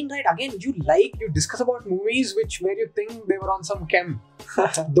what I mean, right? Again, you discuss about movies where you think they were on some chem.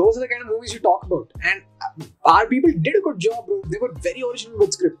 Those are the kind of movies you talk about. And our people did a good job, bro. They were very original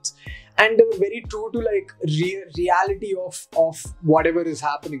with scripts. And they were very true to like reality of whatever is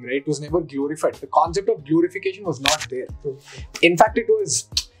happening, right? It was never glorified. The concept of glorification was not there. In fact, it was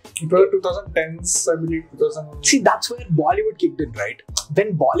 2010s, I believe. See, that's where Bollywood kicked in, right?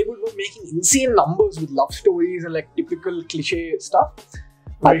 When Bollywood were making insane numbers with love stories and like typical cliche stuff,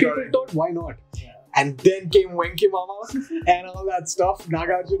 people thought, why not? Yeah. And then came Venki Mama and all that stuff.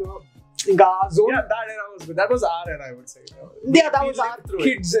 Nagarjuna. Yeah, that era was good. That was our era, I would say. Yeah, that was our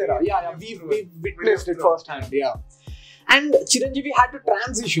kids' era. Yeah, we witnessed it firsthand. Yeah. And Chiranjeevi had to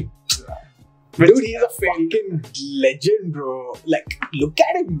transition. Yeah. Dude, he's a fucking legend, bro. Like, look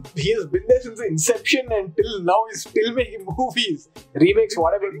at him. He has been there since the inception and till now he's still making movies. Remakes,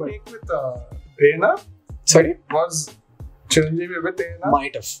 whatever. Did he make with Reina? Sorry? Was Chiranjeevi with Reina?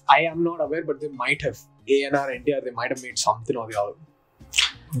 Might have. I am not aware, but they might have. A&R, NTR, they might have made something or the other.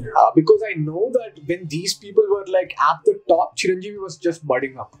 Yeah. Because I know that when these people were like at the top, Chiranjeevi was just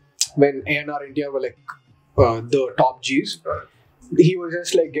budding up. When A&R, NTR were like the top Gs, he was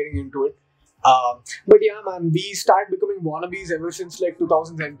just like getting into it. But yeah, man, we started becoming wannabes ever since like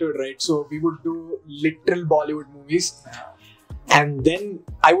 2000s entered, right? So we would do literal Bollywood movies. And then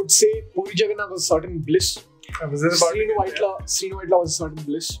I would say Puri Jagannath was a certain bliss. Srinu Vaitla was a certain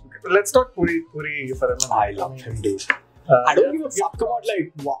bliss. Okay. Let's talk Puri for a minute. I love him, dude. I don't give a fuck about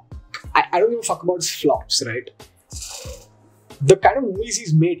like I don't give a fuck about his flops, right? The kind of movies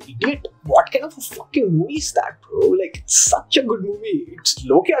he's made, idiot. What kind of a fucking movie is that, bro? Like, such a good movie. It's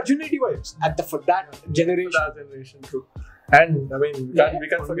Loki Arjunati vibes for that generation. For that generation, true. And I mean, we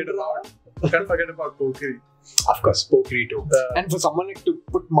can't forget about Pokiri. Of course, Pokiri too. And for someone like to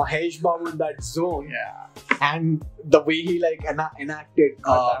put Mahesh Babu in that zone, and the way he like enacted.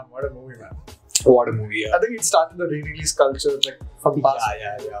 Damn, what a movie, man. What a movie, yeah. I think it started the re-release culture like from the past.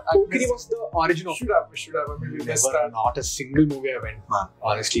 Yeah. Pokiri was the origin of Should have. I mean, never, not a single movie I went, man,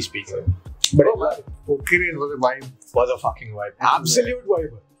 honestly speaking. But Pokiri was a vibe. Was a fucking vibe. Absolute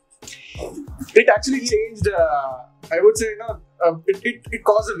vibe. It actually changed, I would say, it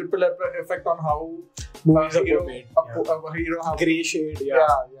caused a ripple effect on how movies are made. A hero, how grey shade, yeah.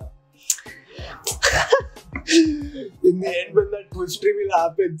 In the end, when that twist reveal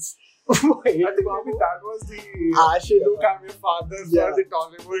happens, I think maybe that was the look, I'm your father for the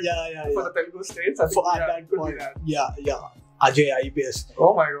Tollywood, for the Telugu states. I think at that point, Ajay IPS.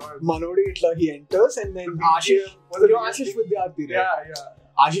 Oh my god. Manodi Itla, he enters and then Ashish Vidyarthi, right? Yeah.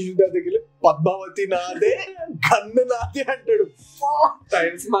 Ashish Vidyarthi Padmavati naade, Gannu naade antadu.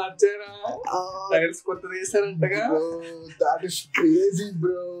 Tiles marchara. Tiles kotta chesarantaga. That is crazy,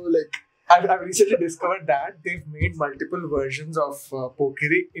 bro. Like, I've recently discovered that they've made multiple versions of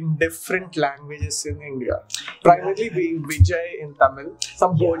Pokiri in different languages in India. Primarily being Vijay in Tamil,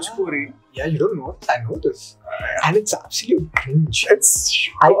 some Bhojpuri. Yeah, you don't know. I know this. And it's absolute cringe.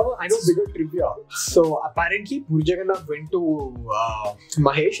 I know bigger trivia. So apparently Puri Jagannath went to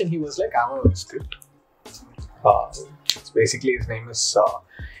Mahesh and he was like, I have a script. Basically his name is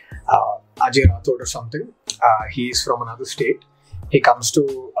Ajay Rathod or something. He's from another state. He comes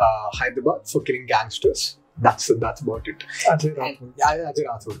to Hyderabad for killing gangsters. That's about it. Ajay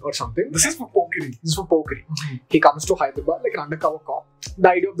Rathod or something. This is for Pokiri. Mm-hmm. He comes to Hyderabad like an undercover cop. The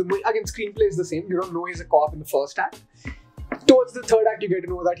idea of the movie, again, screenplay is the same. You don't know he's a cop in the first act. Towards the third act, you get to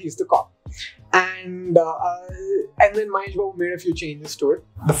know that he's the cop. And then Mahesh Babu made a few changes to it.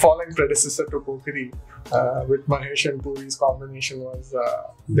 The falling predecessor to Pokiri with Mahesh and Puri's combination was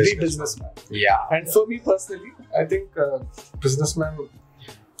The Businessman. Yeah. And for me personally, I think Businessman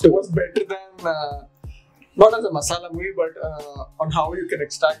was better than, not as a masala movie, but on how you can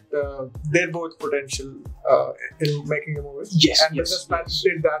extract their both potential in making a movie. Yes. And Businessman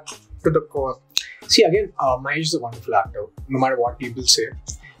did that to the core. See, again, Mahesh is a wonderful actor, no matter what people say.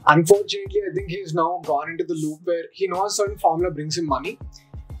 Unfortunately, I think he's now gone into the loop where he knows a certain formula brings him money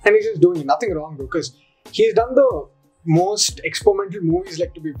and he's just doing nothing wrong because he's done the most experimental movies,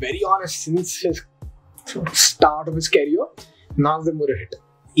 like, to be very honest, since his start of his career. None of them were a hit.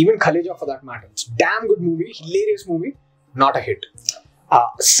 Even Khaleja, for that matter. It's a damn good movie, hilarious movie, not a hit.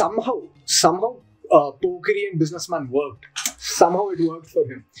 Somehow, Pokiri and Businessman worked. Somehow it worked for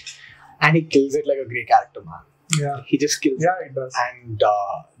him. And he kills it like a great character, man. Yeah. He just kills it. Yeah, it does. And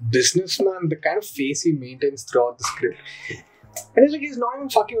Businessman, the kind of face he maintains throughout the script. And it's like he's not even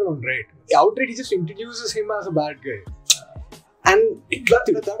fucking around, right? Outright, he just introduces him as a bad guy. And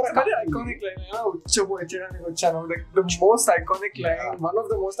very iconic line. Like the most iconic line, one of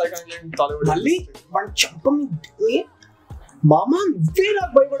the most iconic line in Tollywood. Malli one champam mama nuvve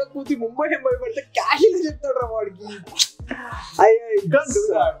నాకు భయపడకపోతే ముంబై ఏం భయపడితే casual చెప్తాడు వాడికి.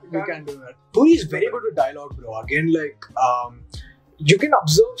 You can't do that. Puri is very good with dialogue, bro. Again, like you can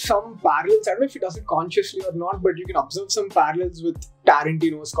observe some parallels. I don't know if he does it consciously or not, but you can observe some parallels with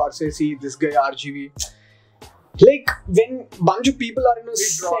Tarantino, Scorsese, this guy RGV. Like when bunch of people are in a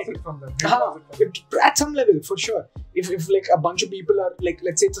set, it from them. At some level, for sure. If like a bunch of people are like,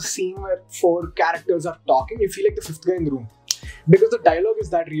 let's say it's a scene where 4 characters are talking, you feel like the 5th guy in the room because the dialogue is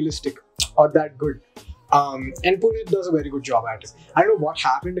that realistic or that good. And Puri does a very good job at it. I don't know what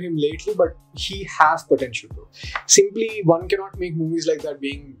happened to him lately, but he has potential, bro. Simply, one cannot make movies like that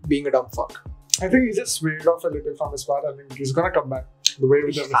being a dumb fuck. I think he just swayed off a little from his part. I think he's gonna come back. The way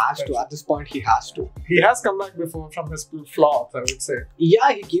He has to. At this point, he has to. He has come back before from his flops, I would say. Yeah,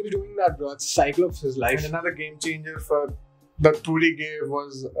 he keeps doing that, bro. It's a cycle of his life. And another game changer for that Puri gave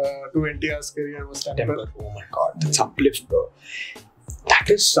was to NTR's career was Temple. Oh my god, that's uplift, bro. That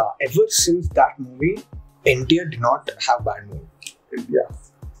is ever since that movie, NTR did not have bad movie. Yeah,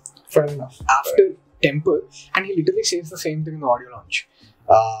 fair enough. After Temple, and he literally says the same thing in the audio launch.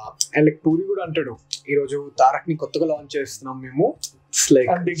 And like Puri kuda antadu ee roju Tarak ni kottaga launch chestunam memo. It's like,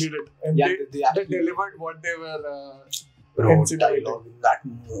 and they did it. And they delivered what they were. Bro, dialogue in that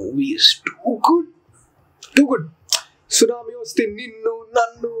movie is too good. Too good. Tsunami vaste ninnu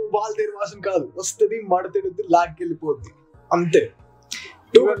nannu valderu vasan kaadu vastadi madtedu laakkelipoddi ante.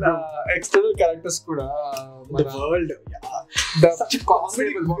 Even external characters kuda the world, such a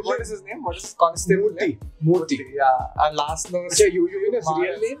constable. What is his name? What is constable? Murthy. Yeah, and last name. You mean his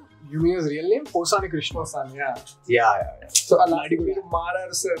real name? You mean his real name? Posani Krishna. Posani, yeah. Yeah. So Marar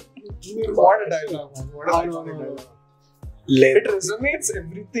sir, what a dialogue, man. What a iconic dialogue. It resonates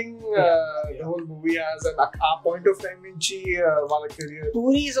everything the whole movie has, and our point of time nunchi wala career.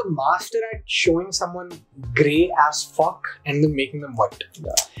 Puri is a master at showing someone grey as fuck and then making them white.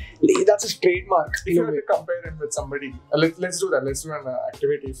 Yeah. That's his trademark. If you had to compare him with somebody, let's do that. Let's do an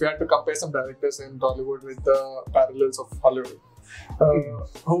activity. If you had to compare some directors in Tollywood with the parallels of Hollywood,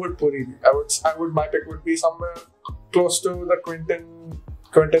 who would Puri be? I would. My pick would be somewhere close to the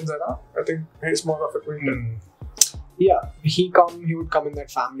Quentin's era. I think he's more of a Quentin. Yeah, he would come in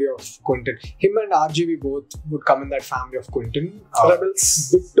that family of Quentin. Him and RGV both would come in that family of Quentin. Rebels.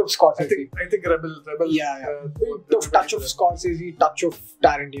 Bit of Scorsese. I think Rebel. Yeah. Bit of touch of Scorsese, touch of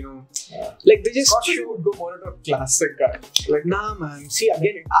Tarantino. Yeah. Like they just Scorsese would go more into a classic guy. Like, nah, man. See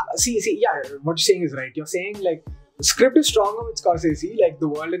again. See. Yeah, what you're saying is right. You're saying like the script is stronger with Scorsese, like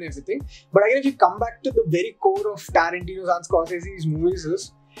the world and everything. But again, if you come back to the very core of Tarantino's and Scorsese's movies,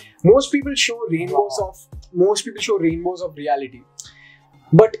 is most people show rainbows of reality,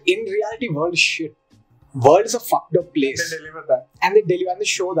 but in reality, world is shit. World is a fucked up place. They deliver that, and they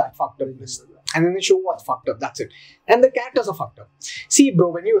show that fucked upness, and then they show what's fucked up. That's it. And the characters are fucked up. See, bro,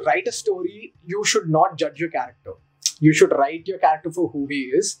 when you write a story, you should not judge your character. You should write your character for who he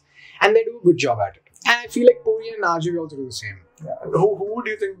is, and they do a good job at it. And I feel like Puri and RGV also do the same. Yeah. Who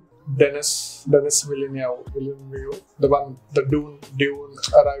do you think? Dennis Villeneuve, the Dune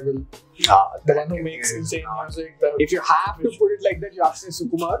Arrival, the one who makes insane music. If you have to put it like that, you have to say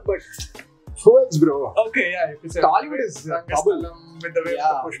Sukumar, but who else, bro? Okay, yeah. If you say Tollywood is bubble with the way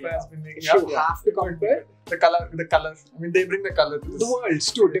the Pushpa has been making. You have to compare the color. I mean, they bring the color to the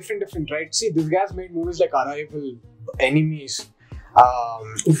worlds too, different, right? See, this guy's made movies like Arrival, Enemies,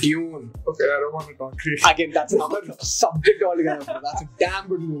 Dune. Okay, I don't want to talk. Again, that's another subject altogether. That's a damn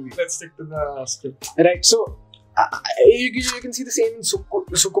good movie. Let's stick to the script. Right, so you can see the same in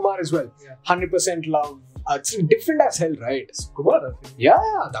Sukumar as well. 100% love. It's different as hell, right? Sukumar, I think.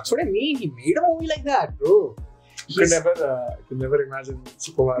 Yeah, that's what I mean. He made a movie like that, bro. You could never imagine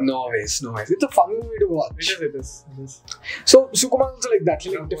Sukumar. No ways. It's a fun movie to watch. It is. So Sukumar is also like that,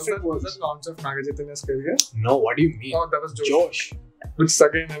 like different worlds. Was that launch of Naga Chaitanya's career? No, what do you mean? Oh, that was Josh. Which is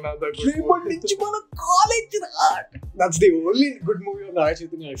again another good movie. That's the only good movie of Naga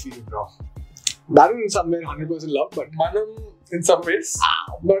Chaitanya I feel, bro. That in somewhere 100% love, but Manam in some ways,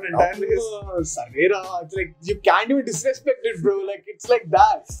 not entirely. Sarvera, it's like you can't even disrespect it, bro. Like it's like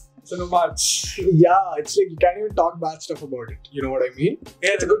that. So no much. Yeah, it's like you can't even talk bad stuff about it. You know what I mean?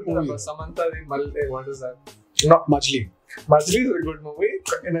 Yeah, it's a good movie. Samantha, what is that? Not Majli. Majli is a good movie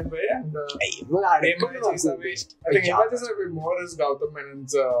in a way, and Homage is a waste. I think Homage is a bit more as Gautam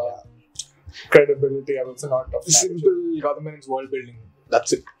Menon's credibility. I would say not of simple Gautam Menon's world building.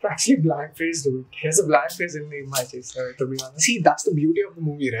 That's it. Actually, blank face, dude. He has a blank face in the Homage, to be honest. See, that's the beauty of the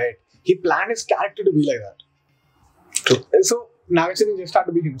movie, right? He planned his character to be like that. True. So Naga Chaitan just had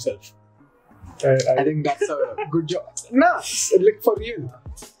to be himself. I think that's a good job. Nah, like for real.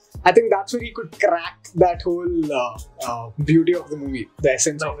 I think that's where he could crack that whole beauty of the movie, the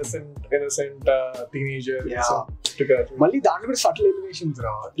essence of innocent teenager. Yeah. Malli daanlo kuda subtle elevations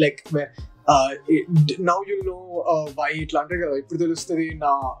ra. Like where now you know why itla antadu kada. Ippudu telustadi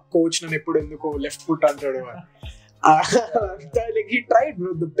na coach nanu eppudu enduko left foot antadu. Like he tried,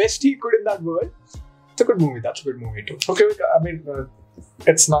 bro, the best he could in that world. It's a good movie. That's a good movie too. Okay, I mean,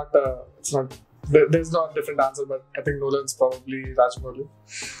 it's not. There's not a different answer, but I think Nolan's probably Rajmouli.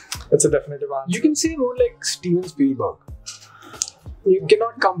 It's a definitive answer. You can say more like Steven Spielberg. You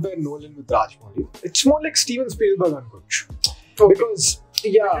cannot compare Nolan with Rajmouli. It's more like Steven Spielberg and Coach. Okay. Because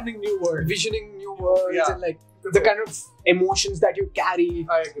visioning new worlds and like the kind of emotions that you carry.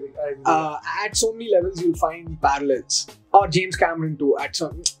 I agree. At so many levels, you'll find parallels. Or James Cameron too. At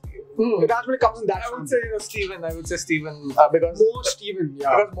some. Rajmouli comes in that. I would say Steven. Because more Steven.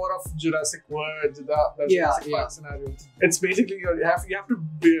 Yeah. Because more of Jurassic World, the Jurassic Park scenario. It's basically you have to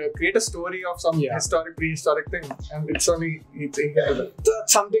create a story of some prehistoric thing, and it's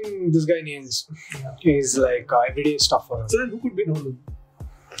that's something this guy names. He's like everyday stuff for him. So then, who could be Nolan?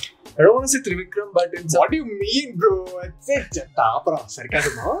 I don't want to say Trivikram, but it's what do you mean, bro? It's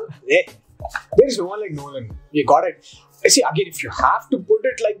sarcasm. There is no one like Nolan. You got it. See, again, if you have to put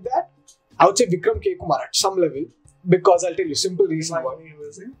it like that, I would say Vikram K. Kumar at some level, because I'll tell you simple reason why.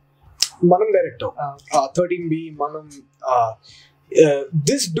 Manam director. 13B, Manam.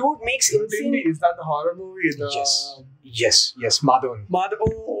 This dude makes insane. Is that the horror movie? Yes, Madhavan.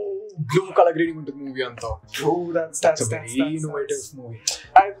 Blue color grading into the movie anta. Oh, that's a very innovative movie.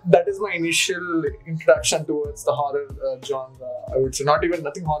 That is my initial introduction towards the horror genre. I would say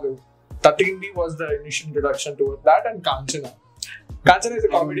nothing horror. 13B was the initial introduction towards that, and Kanchana. Kanchana is a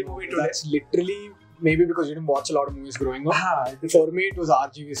comedy movie today. That's literally maybe because you didn't watch a lot of movies growing up. For me, it was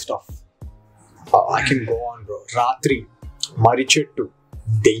RGV stuff. I can go on, bro. Ratri, Marichettu,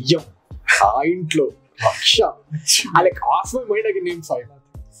 Deyyam, Intlo, Raksha. I like off my mind I can name 5.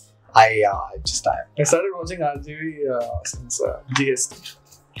 I started watching RGV since GST.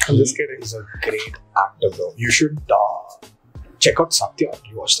 I'm just kidding. He's a great actor, bro. You should check out Satya.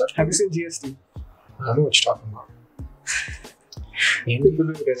 You watched that? Have you seen GST? I don't know what you're talking about. People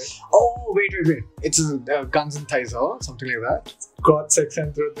will get it. Oh, wait. It's Guns and Thighs or something like that. God, Sex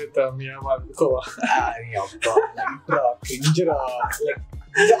and Truth with Mia Malkova.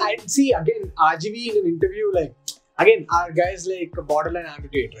 I see again RGV in an interview like. Again, our guy's like a borderline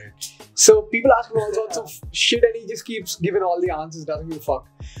amputate, right? So people ask him all sorts of shit and he just keeps giving all the answers, doesn't give a fuck.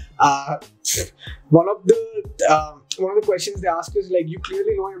 One of the questions they ask is like, you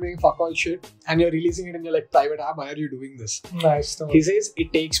clearly know you're making fuck all shit and you're releasing it in your like private app. Why are you doing this? Nice. He says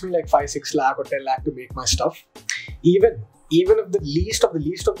it takes me like 5-6 lakh or 10 lakh to make my stuff. Even if the least of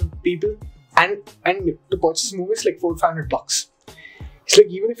the people and to purchase movies like $400-500. It's like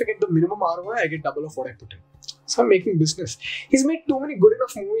even if I get the minimum ROI, I get double of what I put in. So I'm making business. He's made too many good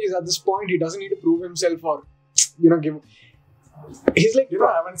enough movies at this point. He doesn't need to prove himself or, give. He's like,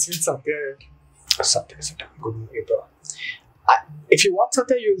 I haven't seen Satya yet. Satya is a damn good movie, bro. If you watch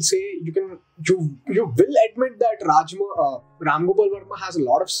Satya, you'll say you will admit that Ram Gopal Verma has a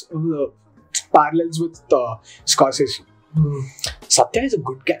lot of parallels with Scorsese. Satya is a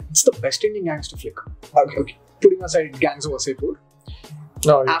good gang. It's the best Indian gangster flick. Okay. Putting aside Gangs of Wasseypur.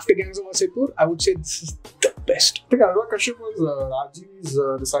 After Gangs of Wasseypur, I would say this is the best. I think Anurag Kashyap was Raji's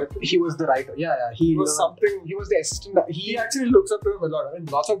disciple. He was the writer. Yeah. He was the assistant. He actually looks up to him a lot. I mean,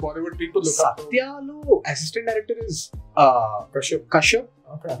 lots of Bollywood people look up to him. Satya, assistant director is Kashyap.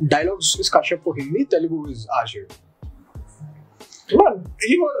 Okay. Dialogues is Kashyap for Hindi. Telugu is Ajay. Man,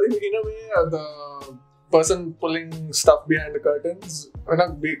 he was in a way the person pulling stuff behind the curtains.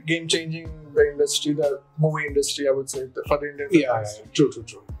 Game changing the industry, the movie industry, I would say, for the Indian film. Yeah. True.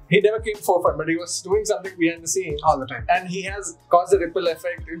 He never came forward, but he was doing something behind the scenes all the time. And he has caused a ripple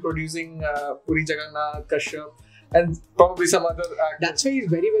effect in producing Puri Jagannath, Kashyap, and probably some other actors. That's why he's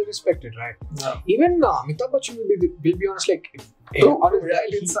very well respected, right? Yeah. Even Amitabh Bachchan will be honest, like he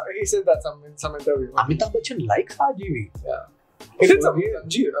said that in some interview. Amitabh Bachchan likes RGV. Yeah.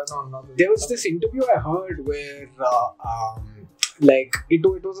 There was this interview I heard where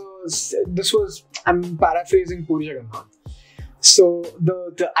I'm paraphrasing Puri Jagannath. So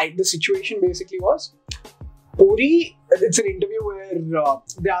the situation basically was Puri. It's an interview where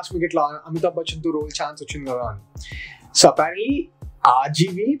they asked me get Amitabh Bachchan to role chance వచ్చింది కదా అని. So apparently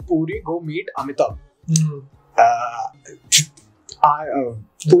RGV Puri go meet Amitabh.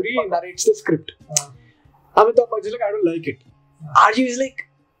 Puri narrates the script. Amitabh Bachchan is like, I don't like it. RGV is like,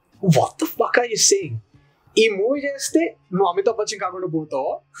 what the fuck are you saying? ఈ movie చేస్తే నువ్వు అమితాబ్ బచ్చన్ కాకుండా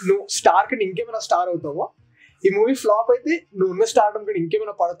పోతావో, నువ్వు star కంటే ఇంకేమైనా స్టార్ అవుతావో, ఈ movie flop అయితే నువ్వు ఉన్న స్టార్డమ్ కంటే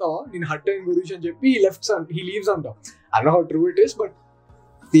ఇంకేమైనా పడతావో, నేను హట్ అయిన గురించి అని చెప్పి he leaves అంటావు. I don't know how true it is, but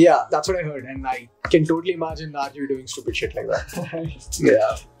yeah, that's what I heard, and I can totally imagine RJ doing stupid shit like that.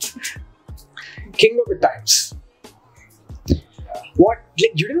 Yeah. King of the times. What?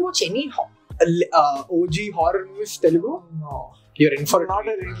 Like, you didn't watch any OG horror movies Telugu? No. You're in for it. Not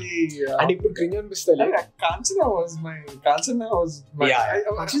a really. And you put Krinjan Bistale. Kanchana was my. Yeah.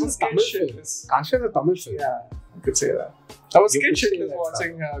 Kanchana is a Tamil film. Kanchana is a Tamil film. Yeah, I could say that. I was scared shitless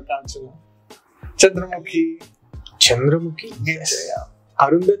watching Kanchana. Chandramukhi. Yes. Yeah.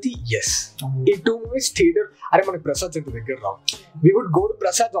 Arundhati, yes. ఈ 2 movies theater. అరే మనకి ప్రసాద్ ఎంత దగ్గర రా. We would go to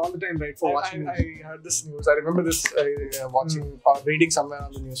Prasad all the time, right, for watching. I heard this news. I remember this watching or reading somewhere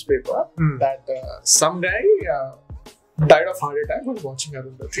on the newspaper that some guy died of heart attack while watching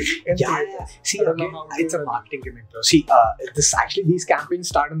Arundhati. Yeah. See, again, it's a marketing gimmick, bro. See, these campaigns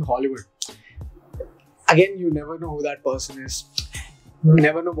start in Hollywood. Again, you never know who that person is. You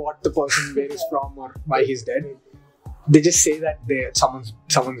never know what the person where is from or why he's dead. They just say that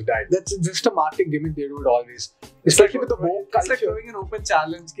someone's died. That's just a marketing gimmick they do it always. Especially with the woke culture. It's like doing an open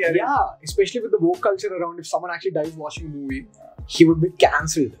challenge. Yeah, especially with the woke culture around. If someone actually dies watching a movie, he would be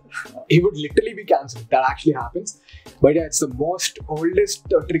cancelled. He would literally be cancelled. That actually happens. But yeah, it's the most oldest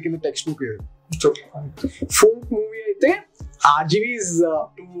trick in the textbook here. Funk movie aithe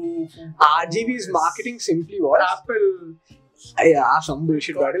RGV's marketing simply was Apple. Yeah, some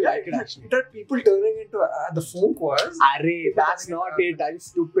bullshit, but I like it actually. That people turning into the funk was. Arey, that's not it. That is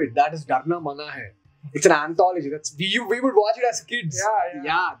stupid. That is Darna Mana hai. It's an anthology. That's we would watch it as kids.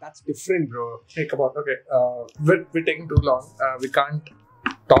 Yeah, that's different, bro. Hey, come on. Okay, we're taking too long. We can't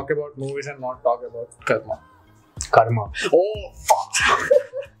talk about movies and not talk about Karma. Oh, fuck.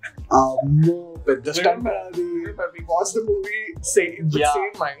 No, but just remember, we watched the movie with same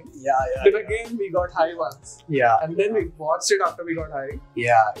mind. Yeah. Then again, we got high once. Yeah. And then we watched it after we got high.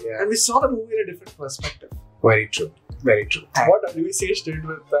 Yeah. And we saw the movie in a different perspective. Very true. What Advisage did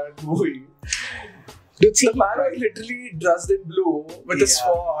with that movie. Dude, see, the man was literally dressed in blue with a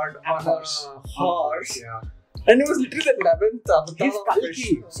sword on a horse. Yeah. And it was literally the 11th avatar. He's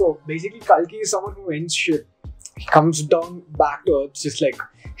Kalki. So basically, Kalki is someone who ends shit. He comes down back to earth just like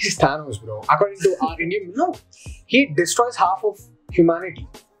he's Thanos, bro. According to our Indian, no, he destroys half of humanity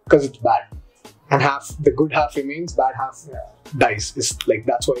because it's bad, and the good half remains, bad half dies. It's like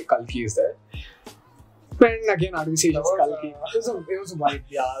that's why Kalki is there. And again, how do we say it's Kalki? It was a white,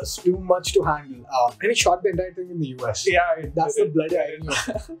 it's too much to handle. And he shot the entire thing in the US. Yeah, that's the bloody irony.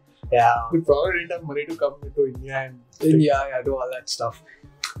 Yeah, we probably didn't have money to come to India and do all that stuff.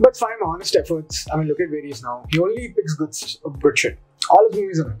 But fine, honest efforts. I mean, look at where he is now. He only picks good shit. All his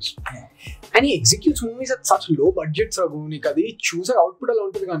movies are nice. And he executes movies at such low budgets. They choose an output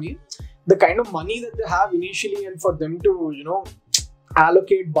along the kind of money that they have initially, and for them to,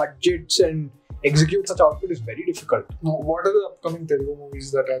 allocate budgets and execute such output is very difficult. What are the upcoming Telugu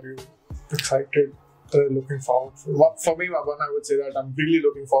movies that are you excited, looking forward for? For me, I would say that I'm really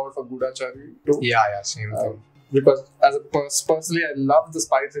looking forward for Gudachari too. Yeah, same thing. Because as a personally, I love the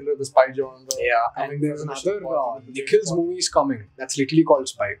spy thriller, the spy genre. Yeah, and there's another Nikhil's movie is coming. That's literally called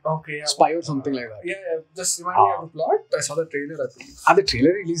Spy. Okay, yeah. Spy or something like that. Yeah. Just remind me of the plot. I saw the trailer, I think. The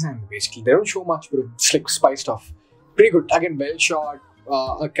trailer release and basically they don't show much, but it's like spy stuff. Pretty good. Again, well shot.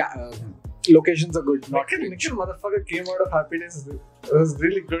 Locations are good. Nikhil motherfucker came out of Happiness. It was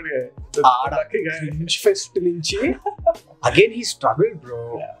really good, guy. The lucky guy. Fest again, he struggled, bro.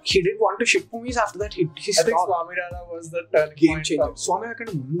 Yeah. He didn't want to ship movies after that. He stopped. I think Swami Rara was the turning game changer. Swami Rara kind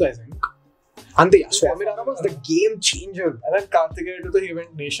of mundu, I think. And Swami Rara was the game changer. And then Kartikeya he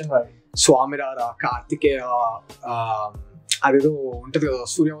went nationwide. Swami Rara, Kartikeya,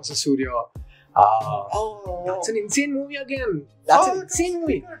 Surya vs. Surya. That's an insane movie again. That's an insane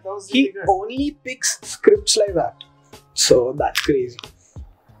movie. He only picks scripts like that. So that's crazy.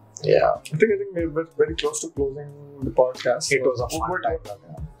 Yeah. I think we're very close to closing the podcast. It was a fun time.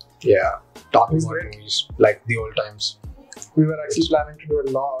 Yeah. Talking about movies like the old times. We were actually planning to do a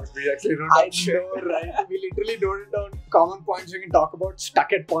lot. We actually wrote down shit. I know, right? We literally wrote it down common points we can talk about.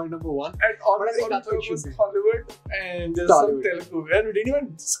 Stuck at point number 1. And honestly, that's what was Hollywood and just some Telugu. And we didn't even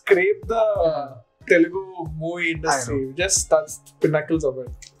scrape the Telugu movie industry. We just touched pinnacles of it.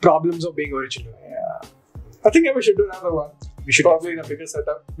 Problems of being original. Yeah. I think we should do another one. We should probably in a bigger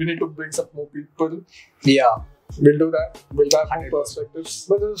setup. We need to bring some more people. Yeah. We'll do that. We'll have more perspectives.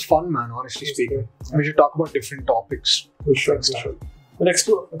 But it was fun, man, honestly speaking. We should talk about different topics. We should. The next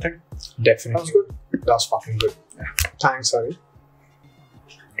two, I think. Definitely. That was good. That was fucking good. Yeah. Thanks, Hari.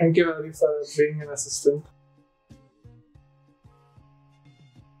 Thank you, Hari, for being an assistant.